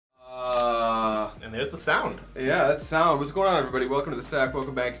There's the sound. Yeah, that's sound. What's going on, everybody? Welcome to the stack.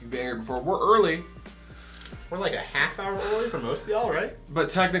 Welcome back. If you've been here before, we're early. We're like a half hour early for most of y'all, right? But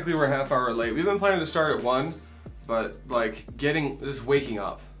technically, we're a half hour late. We've been planning to start at 1, but like just waking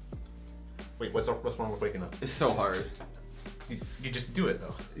up. Wait, what's wrong with waking up? It's so hard. You just do it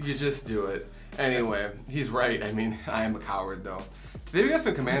though. You just do it. Anyway, he's right. I mean, I am a coward though. Today we got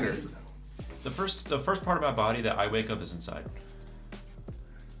some commander. The first part of my body that I wake up is inside.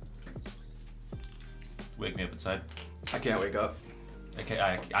 Wake me up inside. I can't wake up.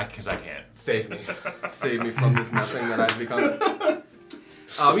 Because I can't. Save me. Save me from this nothing that I've become.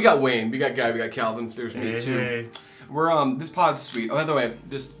 We got Wayne, we got Guy, we got Calvin. There's me too. We're this pod's sweet. Oh, by the way,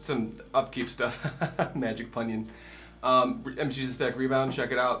 just some upkeep stuff. Magic Punion. MTG the Stack Rebound,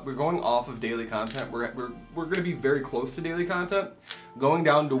 check it out. We're going off of daily content. We're going to be very close to daily content. Going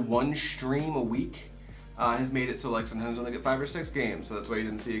down to 1 stream a week has made it so like sometimes we only get 5 or 6 games. So that's why you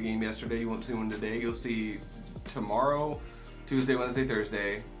didn't see a game yesterday. You won't see one today. You'll see tomorrow, Tuesday, Wednesday,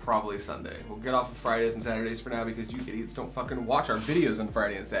 Thursday, probably Sunday. We'll get off of Fridays and Saturdays for now because you idiots don't fucking watch our videos on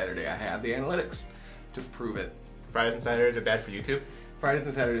Friday and Saturday. I have the analytics to prove it. Fridays and Saturdays are bad for YouTube? Fridays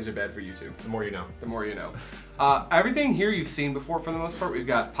and Saturdays are bad for YouTube. The more you know. The more you know. Everything here you've seen before for the most part. We've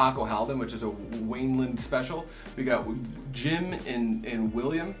got Pako Haldan, which is a Wayneland special. We got Jim and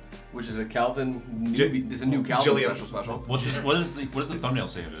William, which is a Calvin. Is a new Calvin special. What does the thumbnail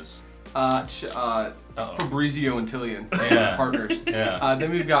say it is? Fabrizio and Tillian, yeah. partners. Yeah. Then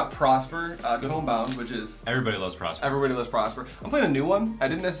we've got Prosper, Homebound, which is everybody loves Prosper. Everybody loves Prosper. I'm playing a new one. I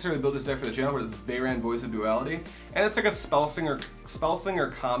didn't necessarily build this deck for the channel, but it's Veyran, Voice of Duality, and it's like a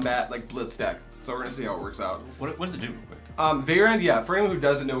spellslinger combat like blitz deck. So we're gonna see how it works out. What does it do, real quick? Veyran, yeah, for anyone who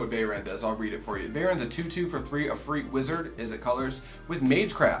doesn't know what Veyran does, I'll read it for you. Veyran's a 2/2 for 3, a free wizard, is it colors, with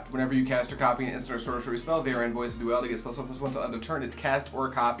Magecraft. Whenever you cast or copy an instant or sorcery spell, Veyran Voice of Duality gets +1/+1 till end of turn. It's cast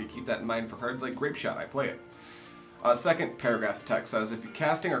or copy. Keep that in mind for cards like Grape Shot. I play it. Second paragraph of text says, if you're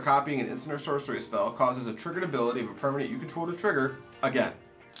casting or copying an instant or sorcery spell, causes a triggered ability of a permanent you control to trigger, again.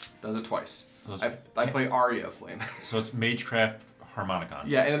 Does it twice. So I play Aria of Flame. So it's Magecraft Harmonicon.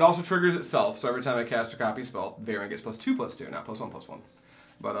 Yeah, and it also triggers itself, so every time I cast or copy a spell, Veyran gets +2/+2, not +1/+1.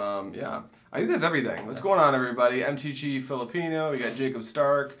 But yeah, I think that's everything. What's going on, everybody? MTG Filipino, we got Jacob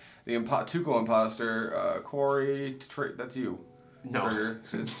Stark, the Tuco Imposter, Corey, that's you. No.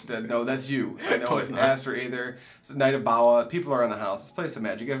 No, that's you. I know, No, it's it's not. Aster Aether, it's Knight of Bawa. People are in the house. Let's play some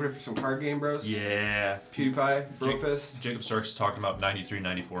Magic. You guys ready for some card game, bros? Yeah. PewDiePie, Brofist. Jacob Stark's talking about 93,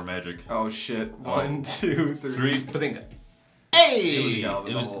 94 Magic. Oh shit. 1, 2, 3. Bazinga. Hey! It was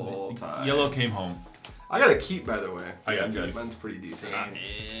Calvin the whole time. Yellow came home. I got a keep, by the way. I got good. Mine's pretty decent. I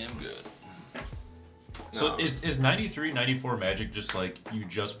am good. So is 93, 94 Magic just like you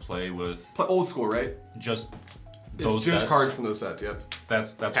just play with Old school, right? just It's those just sets? cards from those sets, yep.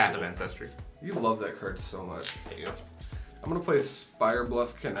 That's Path cool. events, that's true. You love that card so much. There you go. I'm gonna play Spire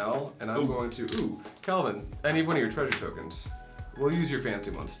Bluff Canal, and I'm going to, Calvin, any one of your treasure tokens. We'll use your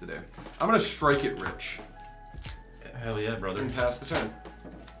fancy ones today. I'm gonna strike it rich Hell yeah, brother. and pass the turn.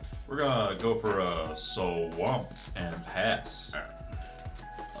 We're gonna go for a swamp and pass.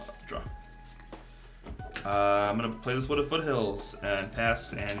 Draw. I'm gonna play this Wooded Foothills and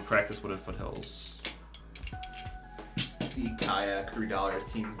pass and crack this Wooded Foothills. The Kayak,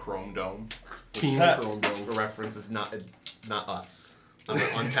 $3, Team Chrome Dome. Team That, Chrome Dome. for reference, is not us. I'm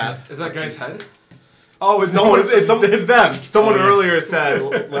untap. Is that guy's head? Oh, it's Someone, it's them. Someone Oh, yeah. earlier said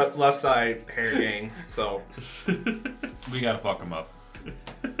left side hair gang, so We gotta fuck him up.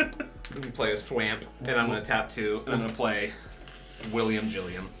 we can play a Swamp, and I'm gonna tap 2, and I'm gonna play William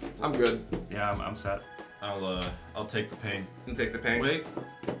Gilliam. I'm good. Yeah, I'm set. I'll take the pain. And take the pain. Wait,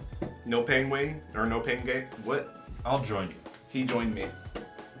 No pain wing, or no pain game. What? I'll join you. He joined me.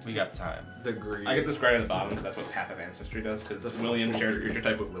 We got time. The greed. I get this right at the bottom because that's what Path of Ancestry does. Because William shares a creature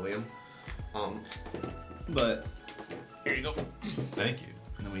type with William. But here you go. Thank you.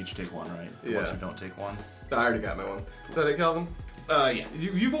 And then we each take 1, right? The Yeah. ones who don't take 1. I already got my one. Is that it, Calvin? Yeah.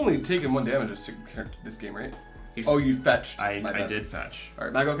 You've only taken 1 damage this game, right? Oh, you fetched. I My bad. did fetch. All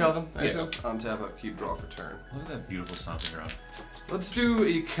right, Michael Calvin. I Yeah. assume. On tap up, keep draw for turn. Look at that beautiful stomping ground. Let's do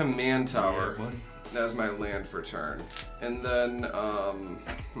a command tower Yeah, buddy. as my land for turn, and then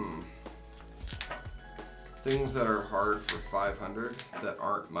things that are hard for 500 that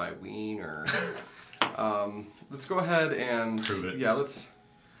aren't my wiener. Let's go ahead and Prove it. Yeah, let's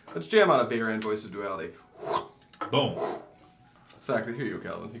jam out a Veyran Voice of Duality. Boom. Exactly. Here you go,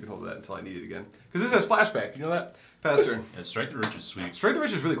 Calvin. You can hold that until I need it again. Because this has flashback. You know that? Pass turn. Yeah, Strike the Rich is sweet. Straight the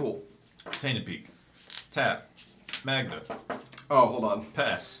Rich is really cool. Tainted Peak. Tap. Magna. Oh, hold on.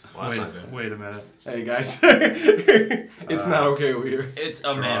 Pass. Well, that's not good. Wait a minute. Hey guys, it's not okay over here. It's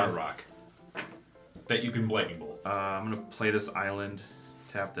a mana rock. that you can lightning bolt. I'm gonna play this island,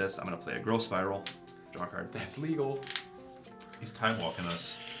 tap this. I'm gonna play a Growth Spiral, draw a card. That's legal. He's time walking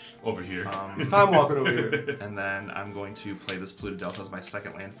us over here. It's time walking over here. And then I'm going to play this Polluted Delta as my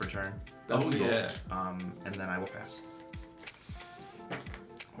second land for turn. That's legal. yeah. And then I will pass.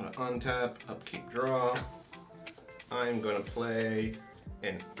 I'm gonna untap, upkeep, draw. I'm gonna play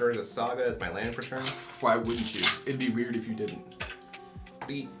an Urza Saga as my land for turn. Why wouldn't you? It'd be weird if you didn't.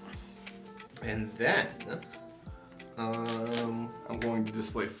 Beat. And then, I'm going to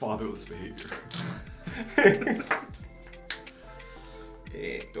display fatherless behavior.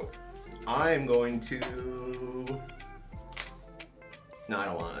 I'm going to. No, I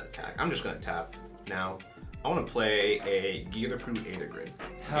don't want to attack. I'm just gonna tap now. I want to play a Geatherproof Aethergrid.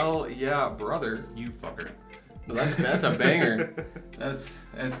 Hell yeah, brother. You fucker. No, that's a banger. That's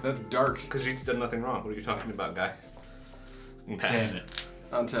dark. Because Jeet's done nothing wrong. What are you talking about, guy? Pass. Damn it.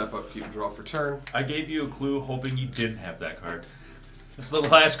 Untap, upkeep, draw for turn. I gave you a clue hoping you didn't have that card. That's the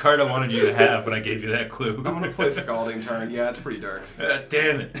last card I wanted you to have when I gave you that clue. I'm gonna play Scalding Tarn. Yeah, it's pretty dark.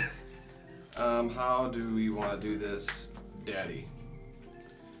 Damn it. How do we want to do this, Daddy?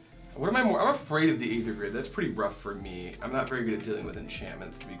 What am I more? I'm afraid of the Aethergrid. That's pretty rough for me. I'm not very good at dealing with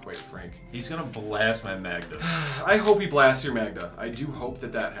enchantments, to be quite frank. He's gonna blast my Magda. I hope he blasts your Magda. I do hope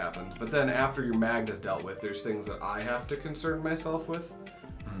that that happens. But then after your Magda's dealt with, there's things that I have to concern myself with.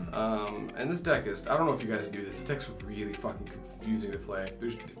 And this deck is, I don't know if you guys do this, deck's really fucking confusing to play.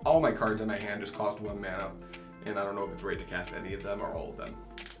 There's all my cards in my hand just cost 1 mana, and I don't know if it's right to cast any of them or all of them.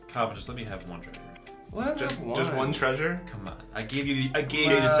 Calvin, just let me have one treasure. Well, Just one treasure? Come on. I gave you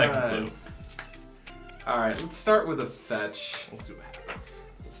the second clue. Alright, let's start with a fetch. Let's see what happens.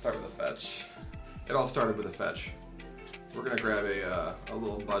 Let's start with a fetch. It all started with a fetch. We're gonna grab a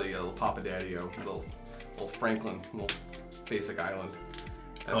little buddy, a little Papa Daddy-o, a little Franklin, a little basic island.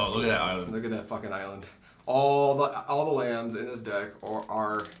 That's Oh, look at that island. Look at that fucking island. All the lands in this deck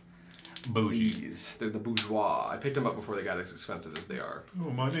are Bougie. these. They're the bourgeois. I picked them up before they got as expensive as they are.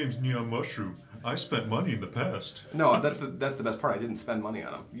 Oh, my name's NeonMushroom. I spent money in the past. No, that's the best part. I didn't spend money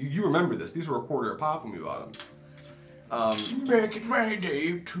on them. You remember this? These were a quarter a pop when we bought them. Back in my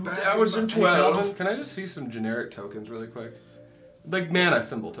day, Hey, 2012. Calvin, can I just see some generic tokens really quick? Like mana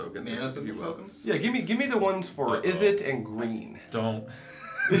symbol tokens. Mana if symbol you will. tokens? Yeah, give me the ones for Is It and Green. Don't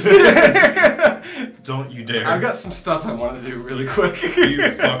you dare. I've got some stuff I want to do really quick. You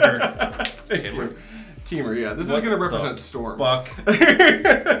fucker. Teamer, yeah. This is going to represent Storm. Fuck.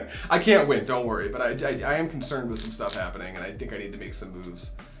 I can't win, don't worry. But I am concerned with some stuff happening, and I think I need to make some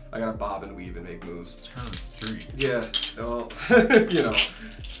moves. I got to bob and weave and make moves. Turn 3. Yeah, well, you know.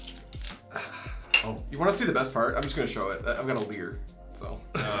 Oh. You want to see the best part? I'm just going to show it. I've got a leer, so.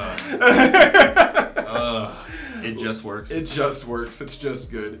 It just works. It just works. It's just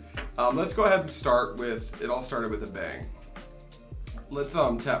good. Let's go ahead and start with, it all started with a bang. Let's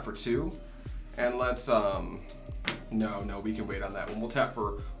tap for 2. And let's, no, we can wait on that one. We'll tap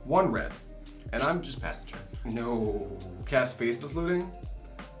for 1 red. And I'm Just pass the turn. no. Cast Faithless Looting.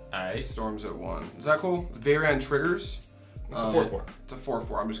 Alright. Storms at 1. Is that cool? Veyran triggers. It's a 4/4. It's a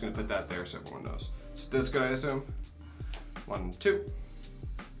 4/4. I'm just going to put that there so everyone knows. So that's good, I assume. 1, 2.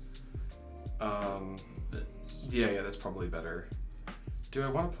 Yeah, that's probably better. Do I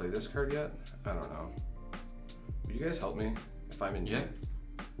want to play this card yet? I don't know. Will you guys help me if I'm in? Yeah.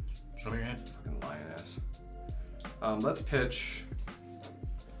 Show me your hand. Fucking lion ass. Let's pitch.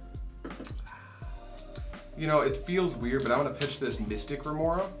 You know, it feels weird, but I want to pitch this Mystic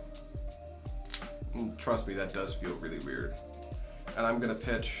Remora. And trust me, that does feel really weird. And I'm gonna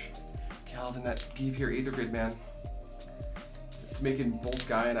pitch Calvin, that Geep here Aethergrid, man. It's making both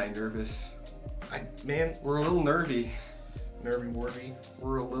Guy and I nervous. Man, We're a little nervy. nervy.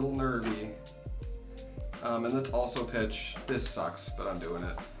 We're a little nervy. And let's also pitch, this sucks, but I'm doing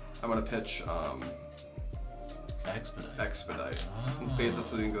it. I'm gonna pitch Expedite. And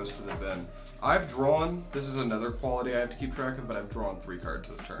Faithless Looting goes to the bin. I've drawn, this is another quality I have to keep track of, but I've drawn 3 cards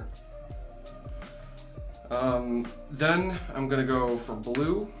this turn. Then I'm gonna go for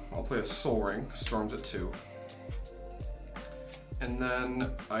blue. I'll play a Soul Ring, Storms at 2. And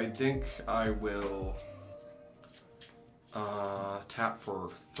then I think I will tap for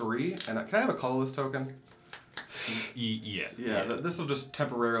 3. And can I have a colorless token? Yeah. Yeah, this will just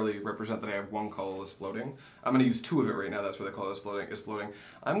temporarily represent that I have 1 colorless floating. I'm gonna use 2 of it right now. That's where the colorless floating is floating.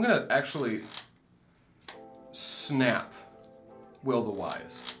 I'm gonna actually snap Will the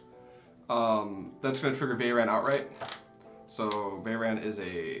Wise. That's gonna trigger Veyran outright. So Veyran is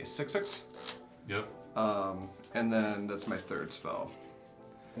a 6/6. Yep. And then that's my 3rd spell.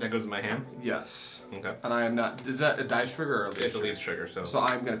 That goes in my hand? Yes. Okay. And I am not. Is that a dice trigger or a leaf It's a trigger? leaves trigger, so. So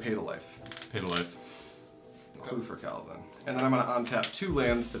I'm gonna pay the life. Pay to life. clue for Calvin. And then I'm gonna untap 2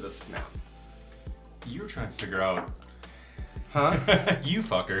 lands to the snap. You were trying to figure out. Huh? You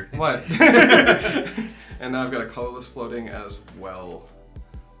fucker. What? And now I've got a colorless floating as well.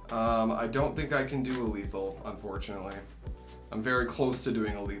 I don't think I can do a lethal, unfortunately. I'm very close to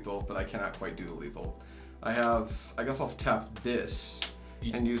doing a lethal, but I cannot quite do the lethal. I guess I'll tap this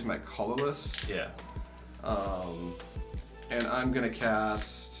and use my colorless. Yeah. And I'm gonna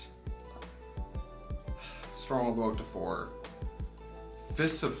cast Storm will go up to 4.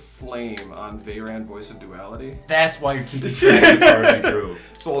 Fists of Flame on Veyran, Voice of Duality. That's why you're keeping track of the card you drew.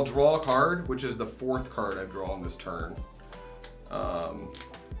 So I'll draw a card, which is the 4th card I've drawn this turn.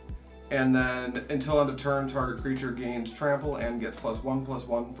 And then until end of turn, target creature gains trample and gets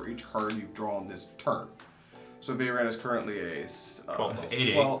 +1/+1 for each card you've drawn this turn. So Veyran is currently a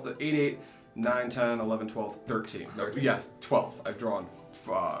 8/8. 8/8, 9, 10, 11, 12, 13. No, yeah, 12. I've drawn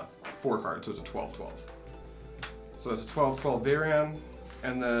 4 cards, so it's a 12/12. So that's a 12/12 Veyran,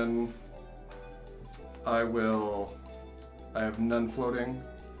 and then I have none floating.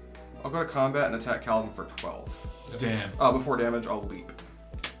 I'll go to combat and attack Calvin for 12. Damn. Before damage, I'll leap.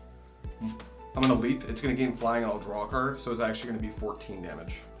 I'm gonna leap, it's gonna gain flying and I'll draw a card, so it's actually gonna be 14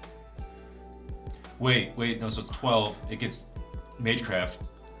 damage. Wait, no, so it's 12. It gets Magecraft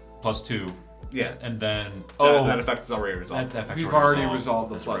 +2. Yeah. And then That effect is already resolved. We've already resolved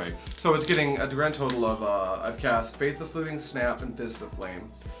the That's plus. right. So it's getting a grand total of, I've cast Faithless Looting, Snap, and Fist of Flame.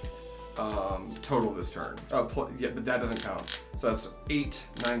 Total this turn. Yeah, but that doesn't count. So that's 8,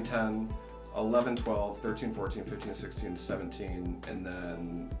 9, 10, 11, 12, 13, 14, 15, 16, 17, and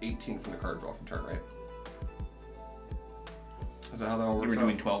then 18 from the card draw from turn, right? Is that how that all works You were out?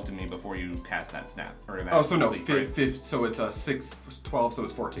 doing 12 to me before you cast that snap. Or that Oh, so no, leap, right? fifth, so it's 6, 12, so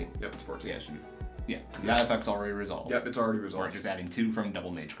it's 14. Yep, it's 14. Yeah, it should be. Yeah, that effect's already resolved. Yep, it's already Or resolved. just adding 2 from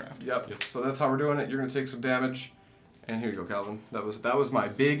double Magecraft. Yep. So that's how we're doing it. You're gonna take some damage, and here you go, Calvin. That was my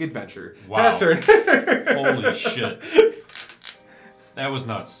big adventure. Wow. Pass turn. Holy shit. That was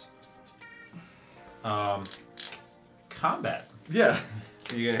nuts. Combat. Yeah.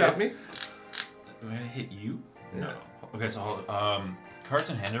 Are you gonna Tap hit me? Am I gonna hit you? Yeah. No. Okay, so hold cards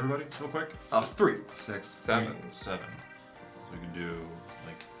in hand, everybody, real quick. 3. 6. 7. 7. So we can do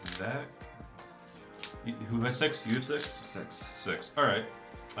like that. Who has 6? You have 6? 6. 6. All right.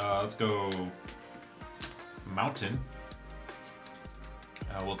 Let's go Mountain.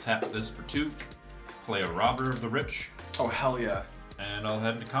 We'll tap this for 2. Play a Robber of the Rich. Oh, hell yeah. And I'll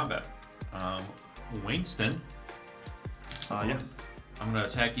head into combat. Wainston. Yeah. I'm gonna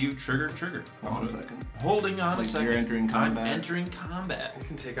attack you. Trigger. Hold on a second. Holding on a Like second. you're entering combat. I'm entering combat. You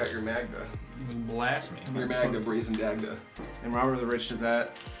can take out your Magda. You can blast me. Your Magda, Brazen Dagda. And Robert the Rich does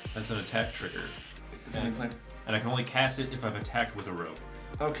that. That's an attack trigger. Defending player. And I can only cast it if I've attacked with a rogue.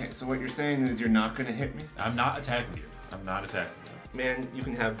 Okay, so what you're saying is you're not gonna hit me? I'm not attacking you. I'm not attacking you. Man, you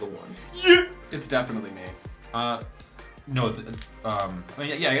can have the 1. Yeah. It's definitely me. No, I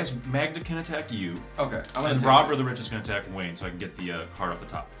mean, yeah, I guess Magda can attack you. Okay. I'm gonna And take Robert the Rich is gonna attack Wayne, so I can get the card off the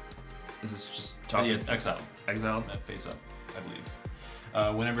top. Is this just top? Yeah, it's exiled. Exiled? Face up, I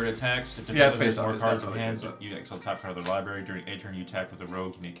believe. Whenever it attacks, it Yeah, it's has face up. more It's cards in definitely hand. face up. You exile the top card of the library. During a turn you attack with a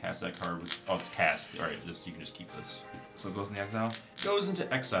rogue, you may cast that card with. Oh, it's cast. All right, you can just keep this. So it goes in the exile? Goes into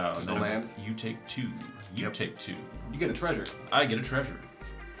exile. To and the then land? You take 2. You Yep. take 2. You get a treasure. I get a treasure.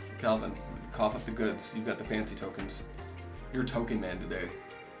 Calvin, cough up the goods. You've got the fancy tokens. You're a token man today.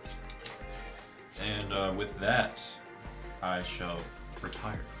 And with that, I shall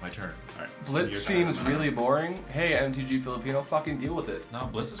retire. My turn. All right. Blitz Your seems turn. really boring. Hey, MTG Filipino, fucking deal with it. No,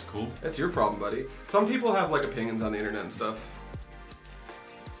 Blitz is cool. That's your problem, buddy. Some people have like opinions on the internet and stuff.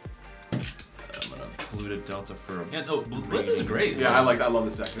 I'm gonna polluted Delta for a Yeah, no, Blitz is great. Yeah, I love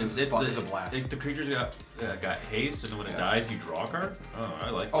this deck. This It's is a blast. The creatures got haste, and then when it Yeah. dies, you draw a card. Oh, I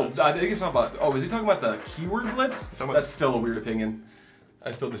like. Oh, Blitz. I think it's not about. Oh, is he talking about the keyword blitz? about- That's still a weird opinion.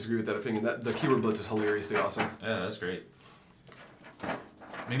 I still disagree with that opinion. That the keyword blitz is hilariously awesome. Yeah, that's great.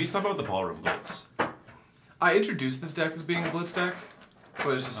 Maybe he's talking about the ballroom Blitz. I introduced this deck as being a blitz deck,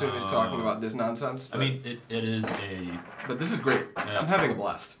 so I just assumed he's talking about this nonsense. I but- mean, it is a. but this is great. Yeah. I'm having a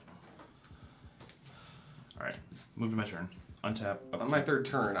blast. Alright, move to my turn. Untap. On my third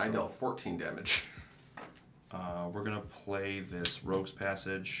turn, I dealt 14 damage. We're gonna play this Rogue's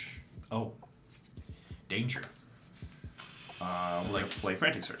Passage. Oh. Danger. We're gonna play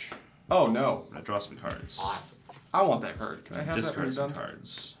Frantic Search. Oh no! I'm gonna draw some cards. Awesome. I want that card. Can I have that when Discard you're some done?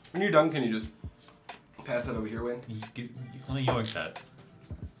 cards. When you're done, can you just pass that over here, Wayne? You only yoink that.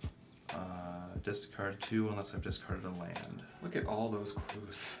 Discard 2 unless I've discarded a land. Look at all those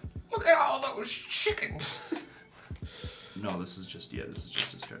clues. Look at all those chickens. No, this is just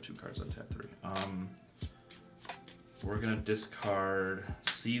discard 2 cards on tap 3. We're gonna discard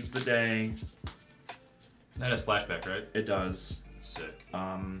Seize the Day. That has flashback, right? It does. Sick.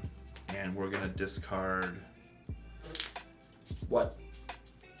 And we're gonna discard What?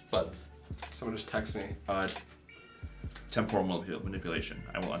 Buzz. Someone just text me. Temporal Manipulation.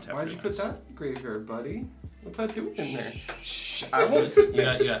 I will untap. Why'd you put that in graveyard, buddy? What's that doing in there? Shh, I won't. you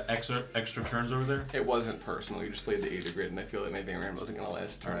got extra turns over there? It wasn't personal. You just played the TTrgr, and I feel like my Veyran wasn't gonna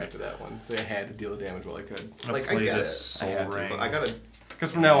last a turn after that one, so I had to deal the damage while I could. Like I get it. Soul I had to, Ring. but I gotta.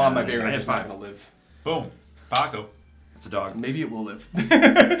 Because from now on, my Veyran I is have not 5. gonna live. Boom. Pako. It's a dog. Maybe it will live.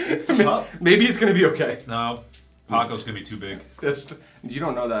 Tough. Maybe it's gonna be okay. No. Paco's gonna be too big. You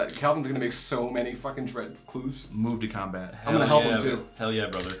don't know that. Calvin's gonna make so many fucking dread clues. Move to combat. I'm gonna help him too. Hell yeah,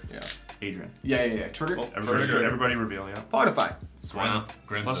 brother. Yeah. Adrian. Yeah. Trigger. Everybody reveal, yeah. Modify. Wow.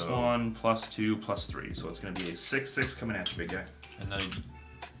 Plus 1, plus 2, plus 3. So it's going to be a 6/6 coming at you, big guy. And then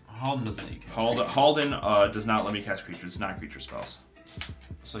Haldan doesn't let you cast Haldan does not let me cast creatures. It's not creature spells.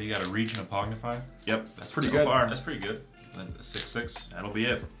 So you got a reach and a Pognify? Yep. That's pretty so good. far. That's pretty good. And then a 6/6. That'll be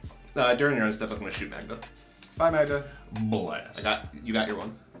it. During your own step, I'm gonna shoot Magda. Bye, Magda. Blast. You got your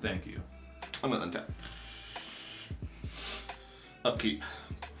one. Thank you. I'm gonna untap. Upkeep.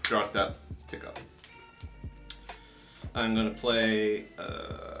 Draw a step. Tick up. I'm gonna play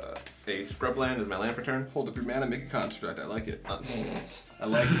a Scrubland as my land for turn. Hold up your mana, make a construct. I like it. I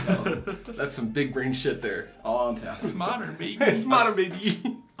like it, Calvin. That's some big brain shit there. All on tap. It's modern, baby. It's modern, baby.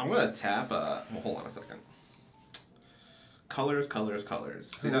 I'm gonna tap. Well, hold on a second. Colors.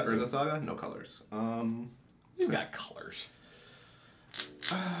 See that Urza Saga? No colors. You've got colors.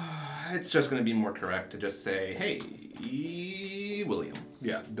 It's just gonna be more correct to just say, hey, William.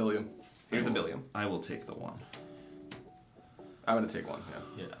 Yeah, Billiam. Here's a Billiam. I will take the 1. I'm gonna take one,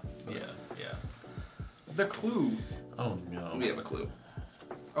 yeah. Yeah. The clue. Oh no. We have a clue.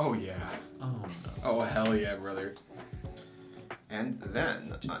 Oh, yeah. Oh no. Oh, hell yeah, brother. And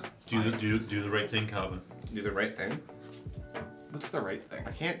then Do the right thing, Calvin. do the right thing. What's the right thing?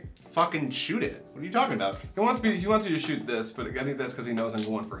 I can't fucking shoot it. What are you talking about? He wants you to shoot this, but I think that's because he knows I'm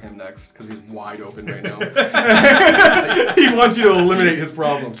going for him next, because he's wide open right now. He wants you to eliminate his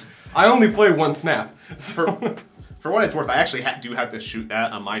problem. I only play one snap. So. For what it's worth, I actually do have to shoot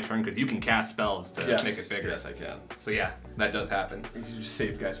that on my turn because you can cast spells to make it bigger. Yes, I can. So yeah, that does happen. You just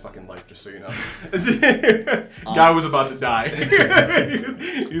saved guy's fucking life, just so you know. Guy was about to die.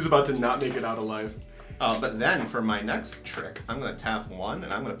 He was about to not make it out alive. But then for my next trick, I'm gonna tap 1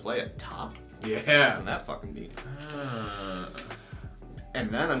 and I'm gonna play a top. Yeah. Isn't that fucking neat?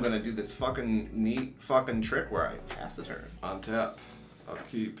 And then I'm gonna do this fucking neat fucking trick where I pass the turn. On tap,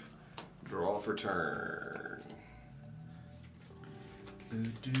 upkeep, draw for turn.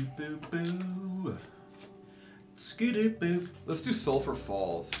 Boo-doo-boo-boo. Skidoo-boo. Let's do Sulphur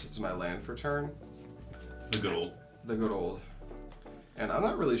Falls as my land for turn. The good old. The good old. And I'm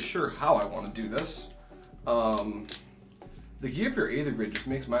not really sure how I want to do this. The Gear Either Grid just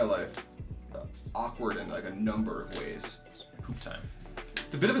makes my life awkward in like a number of ways. Poop time.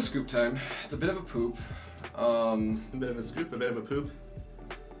 It's a bit of a scoop time. It's a bit of a poop. A bit of a scoop, a bit of a poop.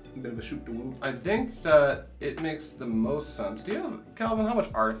 A bit of a shoot to woo. I think that it makes the most sense. Do you have, Calvin, how much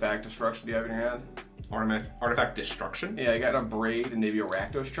artifact destruction do you have in your hand? Artifact destruction? Yeah, I got a Braid and maybe a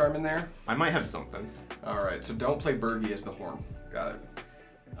Rakdos Charm in there. I might have something. Alright, so don't play Bergie as the Horn. Got it.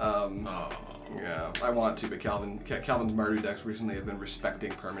 Yeah, I want to, but Calvin's Mardu decks recently have been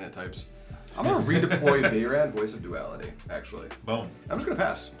respecting permanent types. I'm gonna redeploy Veyran, Voice of Duality, actually. Boom. I'm just gonna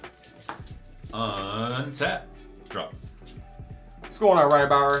pass. Untap. Drop. What's going on, Ryan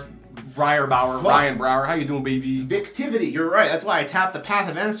Brower? How you doing, baby? Victivity, you're right. That's why I tapped the Path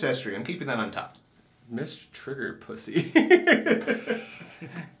of Ancestry. I'm keeping that on top. Missed trigger, pussy.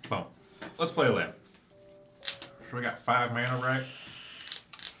 Boom. Let's play a land. So we got 5 mana, right?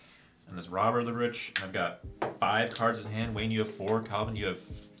 And this Robber of the Rich. I've got 5 cards in hand. Wayne, you have 4. Calvin, you have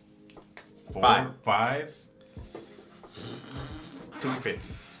 4. 5. 250.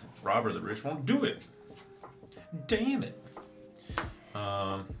 Robber of the Rich won't do it. Damn it.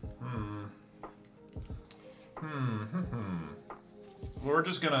 We're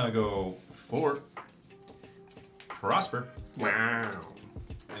just gonna go 4. Prosper. Wow.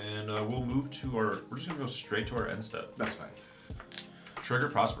 And we'll move to our. We're just gonna go straight to our end step. That's fine. Trigger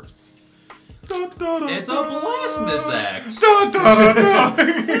Prosper. It's a Blasphemous Act.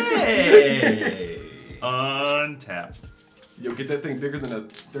 Hey! Untap. Yo, get that thing bigger than a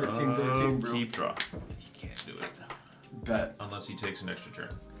 13-13, bro. Keep draw. He can't do it. Bet. Unless he takes an extra turn.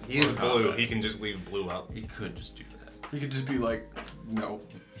 He's Or blue. combat. He can just leave blue up. He could just do that. You could just be like, no.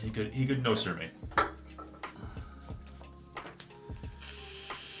 He could no sir me.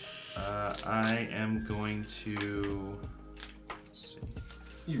 I am going to. Let's see.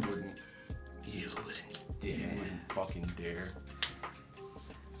 You wouldn't. You wouldn't dare. You wouldn't fucking dare.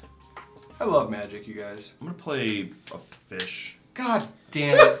 I love Magic, you guys. I'm gonna play a fish. God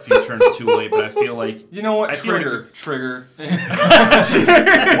damn A it. few turns too late, but I feel like. You know what? I feel like Trigger.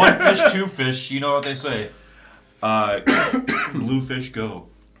 One fish, two fish. You know what they say. Blue fish go.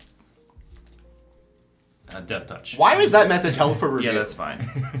 Death touch. Why is that message held for review? Yeah, that's fine.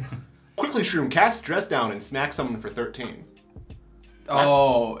 Quickly Shroom, cast Dress Down and smack someone for 13.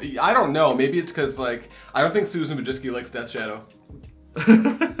 Oh, I don't know. Maybe it's because, like, I don't think Susan Majewski likes Death Shadow. I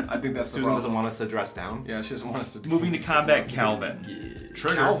think that's the Susan problem. doesn't want us to dress down. Yeah, she doesn't want us to. Moving to combat, Calvin.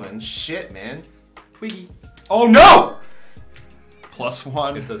 Trigger. Calvin, shit, man. Twiggy. Oh no!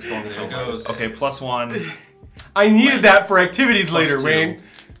 +1. It's a storm There it goes. Okay, +1. I needed that for activities later, +2. Wayne.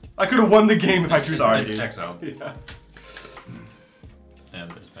 I could have won the game if I drew Sorry, that. dude. Exile. Yeah. And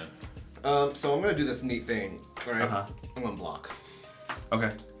there's Ben. So I'm gonna do this neat thing. Alright? I'm gonna block.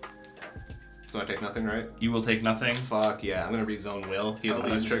 Okay. So I take nothing, right? You will take nothing. Fuck yeah, I'm gonna rezone Will. He has a Oh,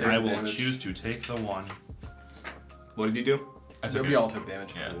 leaves just trigger. I will damage. choose to take the 1. What did you do? I took We it. all took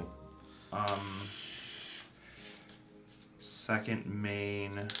damage. Yeah. Second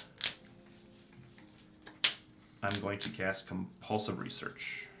main. I'm going to cast Compulsive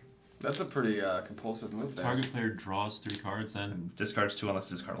Research. That's a pretty compulsive move there. Target player draws 3 cards, then. Discards 2 unless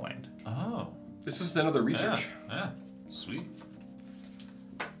discard a land. Oh. It's just another research. Yeah. Sweet.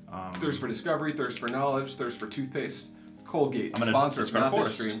 Thirst for discovery, thirst for knowledge, thirst for toothpaste. Colgate, I'm gonna sponsor, discard not this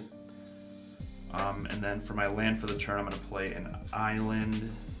forest. stream. And then for my land for the turn, I'm going to play an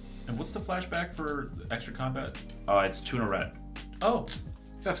island. And what's the flashback for extra combat? It's 2 and a red. Oh,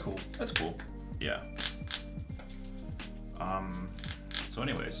 That's cool. that's cool. Yeah. So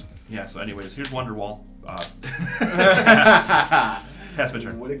anyways. Yeah, so anyways, here's Wonderwall. Pass my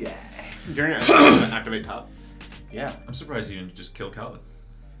turn. What a guy. During your turn, activate top. Yeah. I'm surprised you didn't just kill Calvin.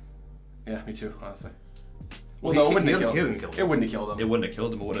 Yeah, me too, honestly. Well, Well, no, he it wouldn't have hasn't killed him. killed him. It wouldn't have killed It him. wouldn't have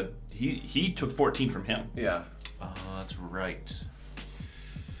killed him, it would have. He took 14 from him. Yeah. Oh, that's right.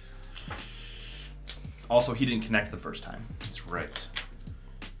 Also, he didn't connect the first time. That's right.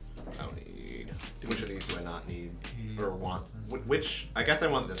 I don't need. Which of these do I not need? Or want? Which? I guess I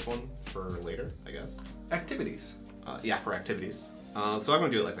want this one for later, I guess. Activities. Yeah, for activities. So I'm gonna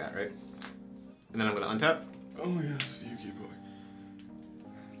do it like that, right? And then I'm gonna untap, Oh yes, you keep going.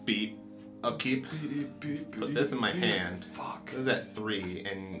 beat, upkeep, put this in my hand. Fuck. This is at 3,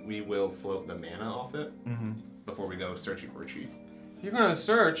 and we will float the mana off it before we go searching for a cheat. You're gonna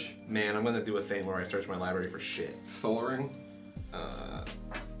search. Man, I'm gonna do a thing where I search my library for shit. Soul Ring.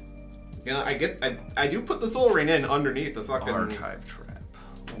 You know, I do put the Soul Ring in underneath the fucking Archive Trap.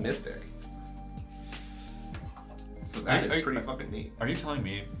 Mystic. So that is pretty fucking neat. Are you telling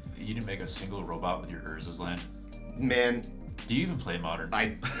me that you didn't make a single robot with your Urza's land? Man, Do you even play Modern?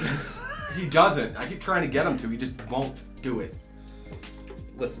 He doesn't. I keep trying to get him to. He just won't do it.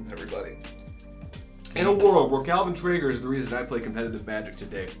 listen, everybody. In a world where Calvin Traeger is the reason I play competitive Magic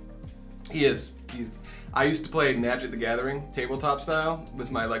today. He's. I used to play Magic the Gathering tabletop style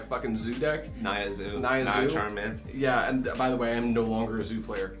with my like fucking zoo deck. Naya Zoo. Naya Zoo. Charm Man. Yeah, and by the way, I am no longer a zoo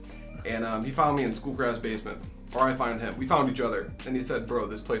player. And he found me in Schoolcraft's basement. Or I found him. We found each other. And he said, bro,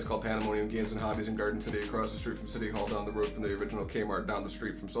 this place called Pandemonium Games and Hobbies in Garden City across the street from City Hall down the road from the original Kmart down the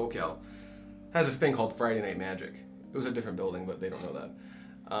street from SoCal has this thing called Friday Night Magic. It was a different building, but they don't know that.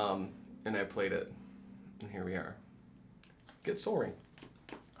 And I played it. And here we are. Get Soaring.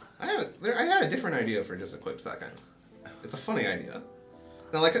 I had a different idea for just a quick second. It's a funny idea.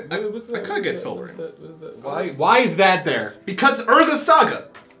 Now, like, I could get Soul Ring. Why is that there? Because Urza Saga!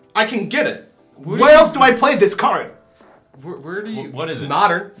 I can get it! Where Where else do I play this card? Where do you... What is it?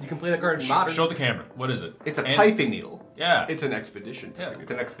 Modern. You can play that card in Modern. Show the camera. What is it? It's a Python Needle. Yeah. It's an expedition. Yeah.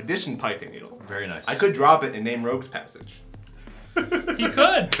 It's an Expedition Python Needle. Very nice. I could drop it and name Rogue's Passage. He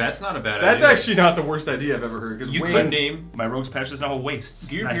could. That's not a bad That's idea. actually not the worst idea I've ever heard. Because You Wayne, could name My Rogue's Patch is now a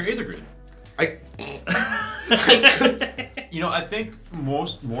waste. your Aether Grid. I You know, I think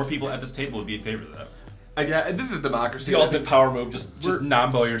more people at this table would be in favor of that. Yeah, this is democracy. The ultimate power move, just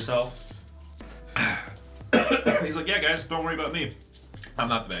non-bow yourself. He's like, yeah, guys, don't worry about me. I'm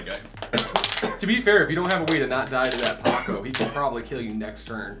not the bad guy. To be fair, if you don't have a way to not die to that Pako, he can probably kill you next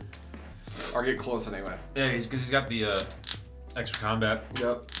turn. Or get close anyway. Yeah, because he's got the extra combat.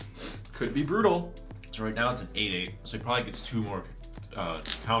 Yep. Could be brutal. So right now it's an 8/8, so he probably gets 2 more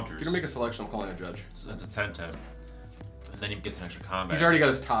counters. If you don't make a selection, I'm calling a judge. So that's a 10/10. And then he gets an extra combat. He's already got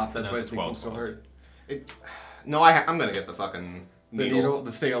his top, that's No, why it's he's thinking so 12. hard. No, I'm gonna get the fucking The needle,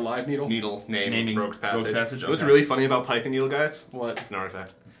 the stay alive needle? Needle name Naming Rogue's Passage. Rogue's Passage, What's okay. really funny about Python Needle, guys? What? It's an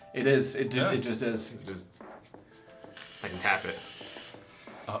artifact. It is. It just is. I can tap it.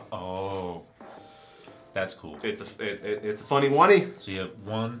 Oh. That's cool. It's a funny one-y. So you have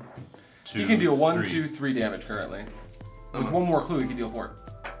 1, 2, You can deal 1, 3. 2, 3 damage currently. With one more clue, you can deal 4.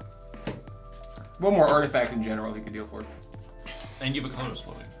 One more artifact in general, he can deal 4. And you have a colorless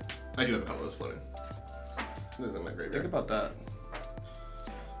floating. I do have a colorless floating. This is in my graveyard. Think about that.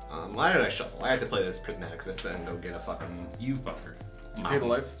 Why did I shuffle? I had to play this Prismatic Vista and go get a fucking... You fucker. Did you pay the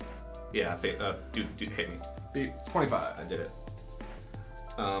life? Yeah, dude hit me. Beat 25. I did it.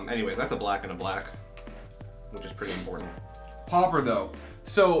 Anyways, that's a black and a black, which is pretty important. Pauper though.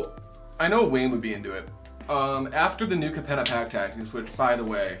 So, I know Wayne would be into it. After the new Capenna Pack Tactics, which by the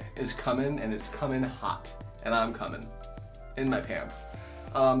way, is coming and it's coming hot. And I'm coming. In my pants.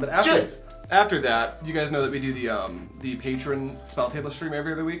 But after that, you guys know that we do the patron spell table stream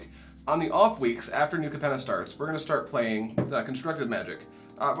every other week. On the off weeks, after New Capenna starts, we're gonna start playing the constructed Magic.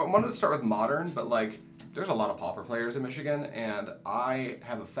 But I wanted to start with Modern, but like, there's a lot of Pauper players in Michigan, and I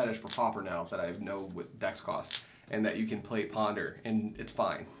have a fetish for Pauper now that I know with Dex cost, and that you can play Ponder, and it's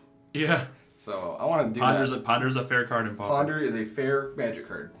fine. Yeah. So I want to do that. Ponder's a fair card in Pauper. Ponder is a fair Magic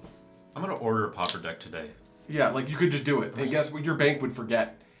card. I'm gonna order a Pauper deck today. Yeah, like you could just do it, and guess what? Your bank would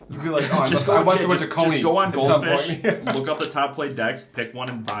forget. You'd be like, oh, I went to Coney. Just go on Goldfish, point. look up the top play decks, pick one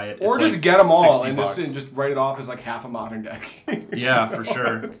and buy it. Or It's just like get them all and $60. just write it off as like half a Modern deck. Yeah, for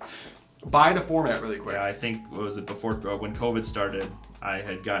sure. Buy the format really quick. Yeah, I think, what was it, before, when COVID started, I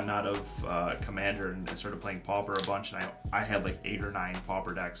had gotten out of Commander and started playing Pauper a bunch, and I had like 8 or 9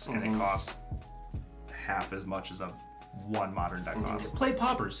 Pauper decks, and it costs half as much as one Modern deck costs. Play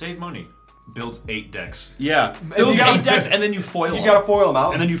Pauper, save money. Builds 8 decks. Yeah. Builds 8 decks, and then you foil them. You gotta foil them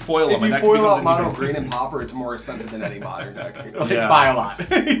out. And then you foil them. If you foil out Mono Green and Pauper, it's more expensive than any Modern deck. Like, Yeah. buy a lot.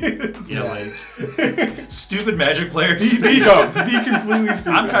 Yeah, like, Stupid Magic players. Be dumb. Be completely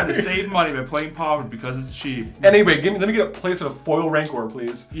stupid. I'm trying to save money by playing Pauper because it's cheap. Anyway, let me get a place with a foil Rancor,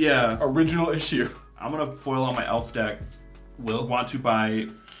 please. Yeah. Original issue. I'm gonna foil on my elf deck. Will Want to buy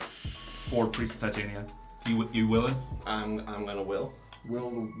 4 Priests of Titania. you willing? I'm gonna will.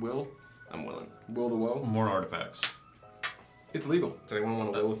 Will? I'm willing. Will the woe? More artifacts. It's legal. Does anyone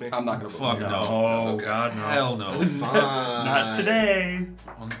want to will with me? I'm not gonna Fuck will. no. Oh, Okay. God, no. Hell no. Fine. Not today.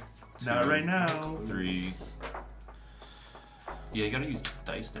 1, 2, Not right now. 3. Yeah, you gotta use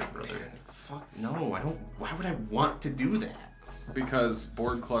dice there, brother. Fuck no, I don't. Why would I want to do that? Because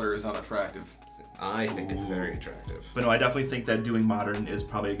board clutter is unattractive. I think it's very attractive. But no, I definitely think that doing Modern is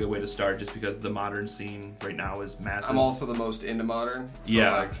probably a good way to start just because the Modern scene right now is massive. I'm also the most into Modern. So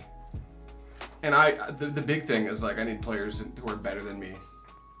Yeah. Like, and the big thing is like I need players who are better than me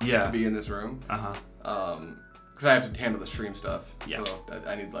yeah. to be in this room. Because I have to handle the stream stuff. Yeah. So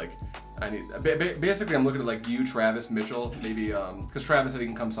I need basically I'm looking at like you, Travis, Mitchell, maybe because Travis said he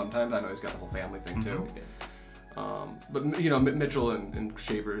can come sometimes. I know he's got the whole family thing too. But you know Mitchell and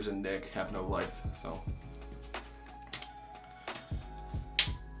Shavers and Nick have no life, so.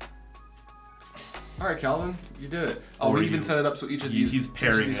 All right, Calvin, you did it. Oh, we even set it up so each of these he's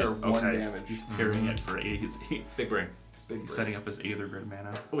parrying these it. are 1 damage. He's parrying it for 8. He's Big brain. Big he's setting up his Aether Grid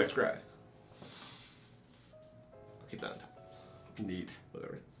mana. Oh, wait, scry. I'll keep that on top. Neat.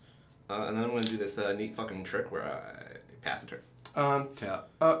 Whatever. And then I'm gonna do this neat fucking trick where I pass a turn. Tap,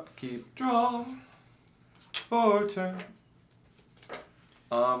 up, keep, draw. For turn.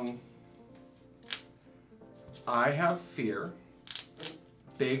 I have fear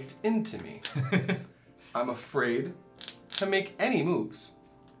baked into me. I'm afraid to make any moves.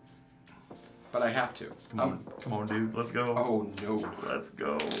 But I have to. Come on, dude. Let's go. Oh no. Let's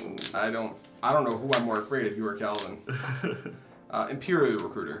go. I don't know who I'm more afraid of, you or Calvin. Imperial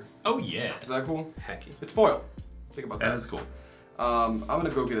Recruiter. Oh yeah. Is that cool? Heck yeah. It's foil. Think about that. That is cool. I'm gonna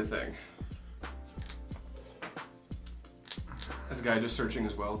go get a thing. This guy just searching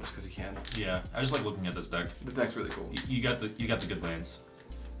as well, just because he can. Yeah, I just like looking at this deck. The deck's really cool. You got the good lands.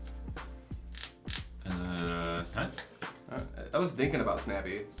 And huh? I was thinking about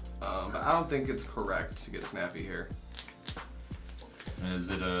Snappy, but I don't think it's correct to get Snappy here. Is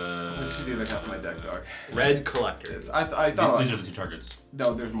it Let's see the other half of my deck, dog. Red Collector. I thought these are the 2 targets.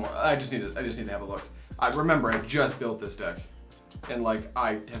 No, there's more. I just need to have a look. I remember I just built this deck, and like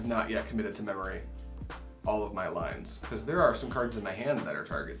I have not yet committed to memory all of my lines because there are some cards in my hand that are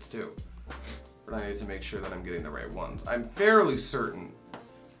targets too. But I need to make sure that I'm getting the right ones. I'm fairly certain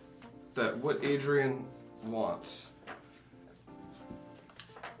that what Adrian wants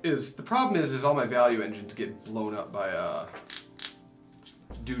is the problem is all my value engines get blown up by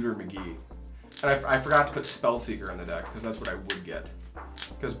Duder McGee. And I forgot to put Spellseeker in the deck because that's what I would get.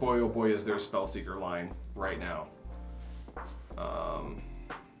 Because boy oh boy is there a Spellseeker line right now.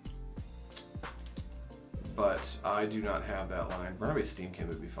 but I do not have that line. Runaway Steam Kim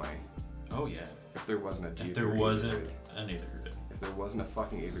would be funny. Oh yeah. If there wasn't a If there wasn't an Aether Grid. If there wasn't a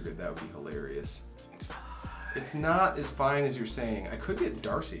fucking Aether Grid, that would be hilarious. It's not as fine as you're saying. I could get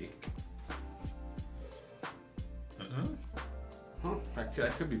Darcy.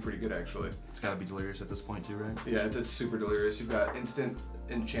 That could be pretty good, actually. It's gotta be delirious at this point too, right? Yeah, it's super delirious. You've got instant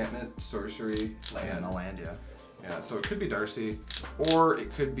enchantment, sorcery, land. And a land, yeah. Yeah, so it could be Darcy, or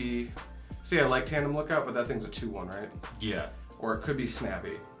it could be. See, I like Tandem Lookout, but that thing's a 2/1, right? Yeah. Or it could be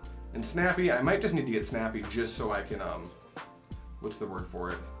Snappy. And Snappy, I might just need to get Snappy just so I can what's the word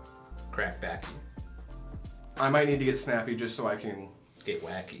for it? Crack backy. I might need to get Snappy just so I can Get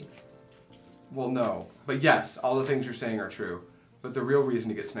wacky. Well, no. But yes, all the things you're saying are true. But the real reason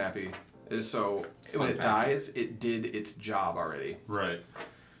to get Snappy is so when it dies, it did its job already. Right.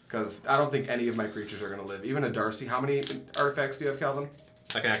 Because I don't think any of my creatures are going to live. Even a Darcy. How many artifacts do you have, Calvin?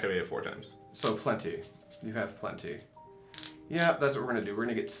 I can activate it 4 times. So plenty. You have plenty. Yeah, that's what we're going to do. We're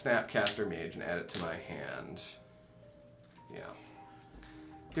going to get Snapcaster Mage and add it to my hand. Yeah.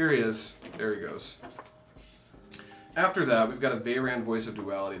 Here he is. There he goes. After that, we've got a Veyran Voice of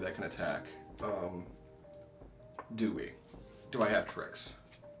Duality that can attack. Do we? Do I have tricks?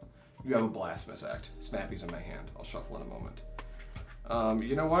 You have a Blasphemous Act. Snappy's in my hand. I'll shuffle in a moment.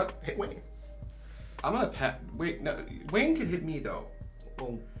 You know what? Hit Wayne. I'm gonna wait, no, Wayne could hit me though.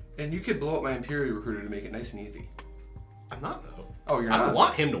 Well, and you could blow up my Imperial Recruiter to make it nice and easy. I'm not though. Oh, you're I not? don't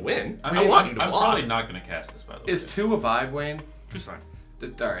want him to win. I Wayne, want you to I'm block. probably not going to cast this, by the way. Is 2 a vibe, Wayne? It's fine.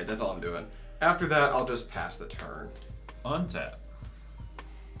 Alright, that's all I'm doing. After that, I'll just pass the turn. Untap.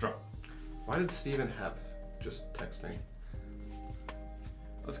 Drop. Why did Stephen Hepp just text me?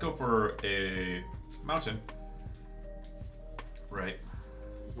 Let's go for a mountain. Right.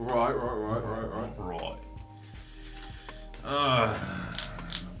 Right. Right.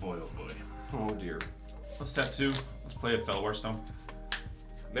 Boy, oh boy. Oh dear. Let's step 2. Let's play a Felwar Stone.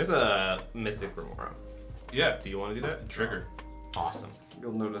 There's a Mystic Remora. Yeah. Do you want to do that? Trigger. Awesome.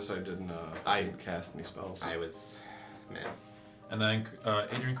 You'll notice I didn't cast any spells. I was, man. And then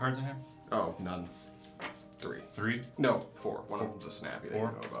Adrian cards in here? Oh, none. 3. 3. No, 4. One of them's a Snappy that you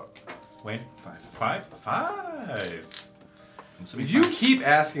 4. know about. Wayne? 5. 5. You keep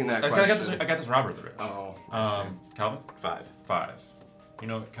asking that question. I got this Robert the Rich. Oh, Calvin? 5. 5. You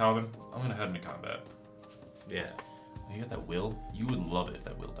know what, Calvin? I'm gonna head into combat. Yeah. You got that will? You would love it if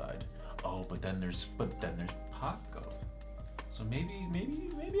that will died. Oh, but then there's Pako. So maybe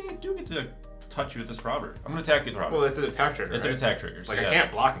I do get to touch you with this Robert. I'm gonna attack you with Robert. Well, it's an attack trigger. It's right? an attack trigger. So Like yeah. I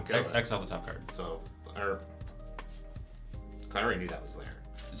can't block and kill it. Exile the top card. So, I already knew that was there.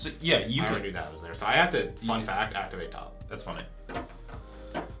 So yeah, you I could. already knew that was there. So I have to, fun fact, activate top. That's funny.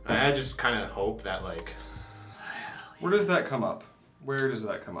 I just kind of hope that like. Where does that come up? Where does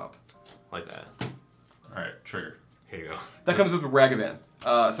that come up? Like that. All right, trigger. Here you go. That comes with a Ragavan.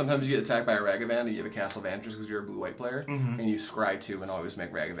 Sometimes you get attacked by a Ragavan and you have a Castle Advantage because you're a blue-white player, and you scry 2 and always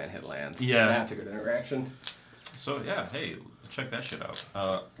make Ragavan hit lands. Yeah. That's a good interaction. So yeah, hey, check that shit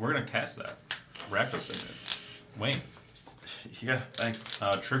out. We're gonna cast that. Rakdos Signet. Wayne. Yeah, thanks.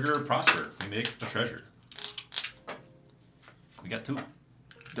 Trigger Prosper. We make the treasure. We got 2.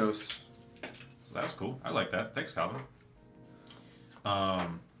 Dose. So that's cool. I like that. Thanks, Calvin.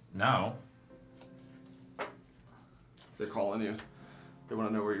 Now. They're calling you. They want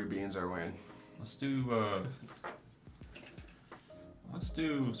to know where your beans are, Wayne. Let's do.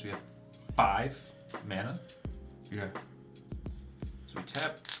 So we have 5 mana. Yeah. So we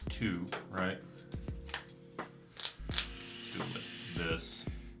tap 2, right? Let's do it like this.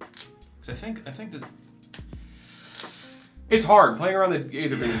 Because I think this. It's hard. Playing around the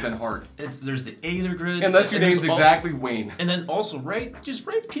Aether Grid has been hard. There's the Aether Grid. Unless your name's exactly Wayne. And then also right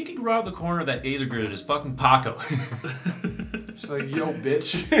peeking around the corner of that Aether Grid is fucking Pako. Just like, yo,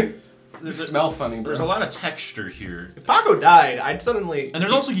 bitch. You smell funny, bro. There's a lot of texture here. If Pako died, I'd suddenly. And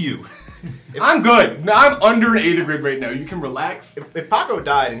there's also you. I'm good. No, I'm under an Aether Grid right now. You can relax. If Pako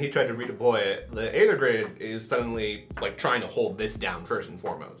died and he tried to redeploy it, the Aether Grid is suddenly like trying to hold this down first and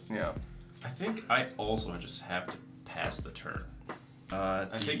foremost. Yeah. I think I also just have to pass the turn.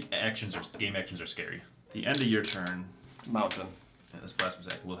 I think game actions are scary. The end of your turn. Mountain. Yeah, this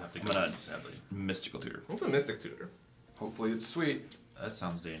Blasphemous Act will have to go, sadly. Mystical Tutor. What's a Mystic Tutor? Hopefully it's sweet. That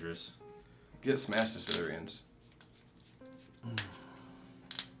sounds dangerous. Get smashed to smithereens.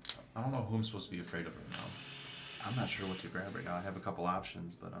 I don't know who I'm supposed to be afraid of right now. I'm not sure what to grab right now. I have a couple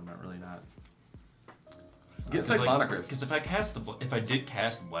options, but I'm not really not. Get Cyclonic Rift. Because if I did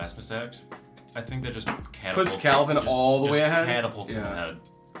cast the Blasphemous Act, I think that just puts Calvin all the way ahead. Catapults him ahead.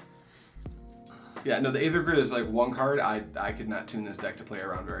 Yeah, no, the Aether Grid is like one card. I could not tune this deck to play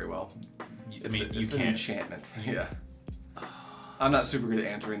around very well. I mean, you it's an can't. enchantment. Yeah. I'm not super good at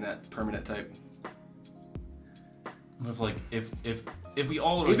answering that permanent type. If like if we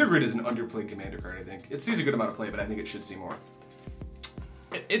all Aether Grid is an underplayed commander card, I think. It sees a good amount of play, but I think it should see more.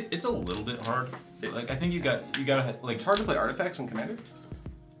 It's a little bit hard. Like I think you gotta like. It's hard to play artifacts in commander.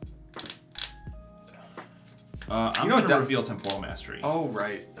 I'm gonna reveal Temporal Mastery. Oh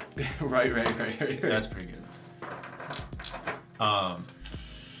right, right. That's pretty good.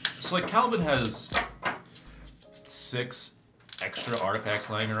 So like Calvin has 6 extra artifacts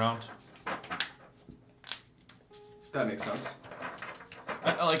lying around. That makes sense.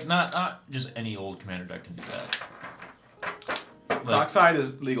 Like not just any old commander deck can do that. Like, Dockside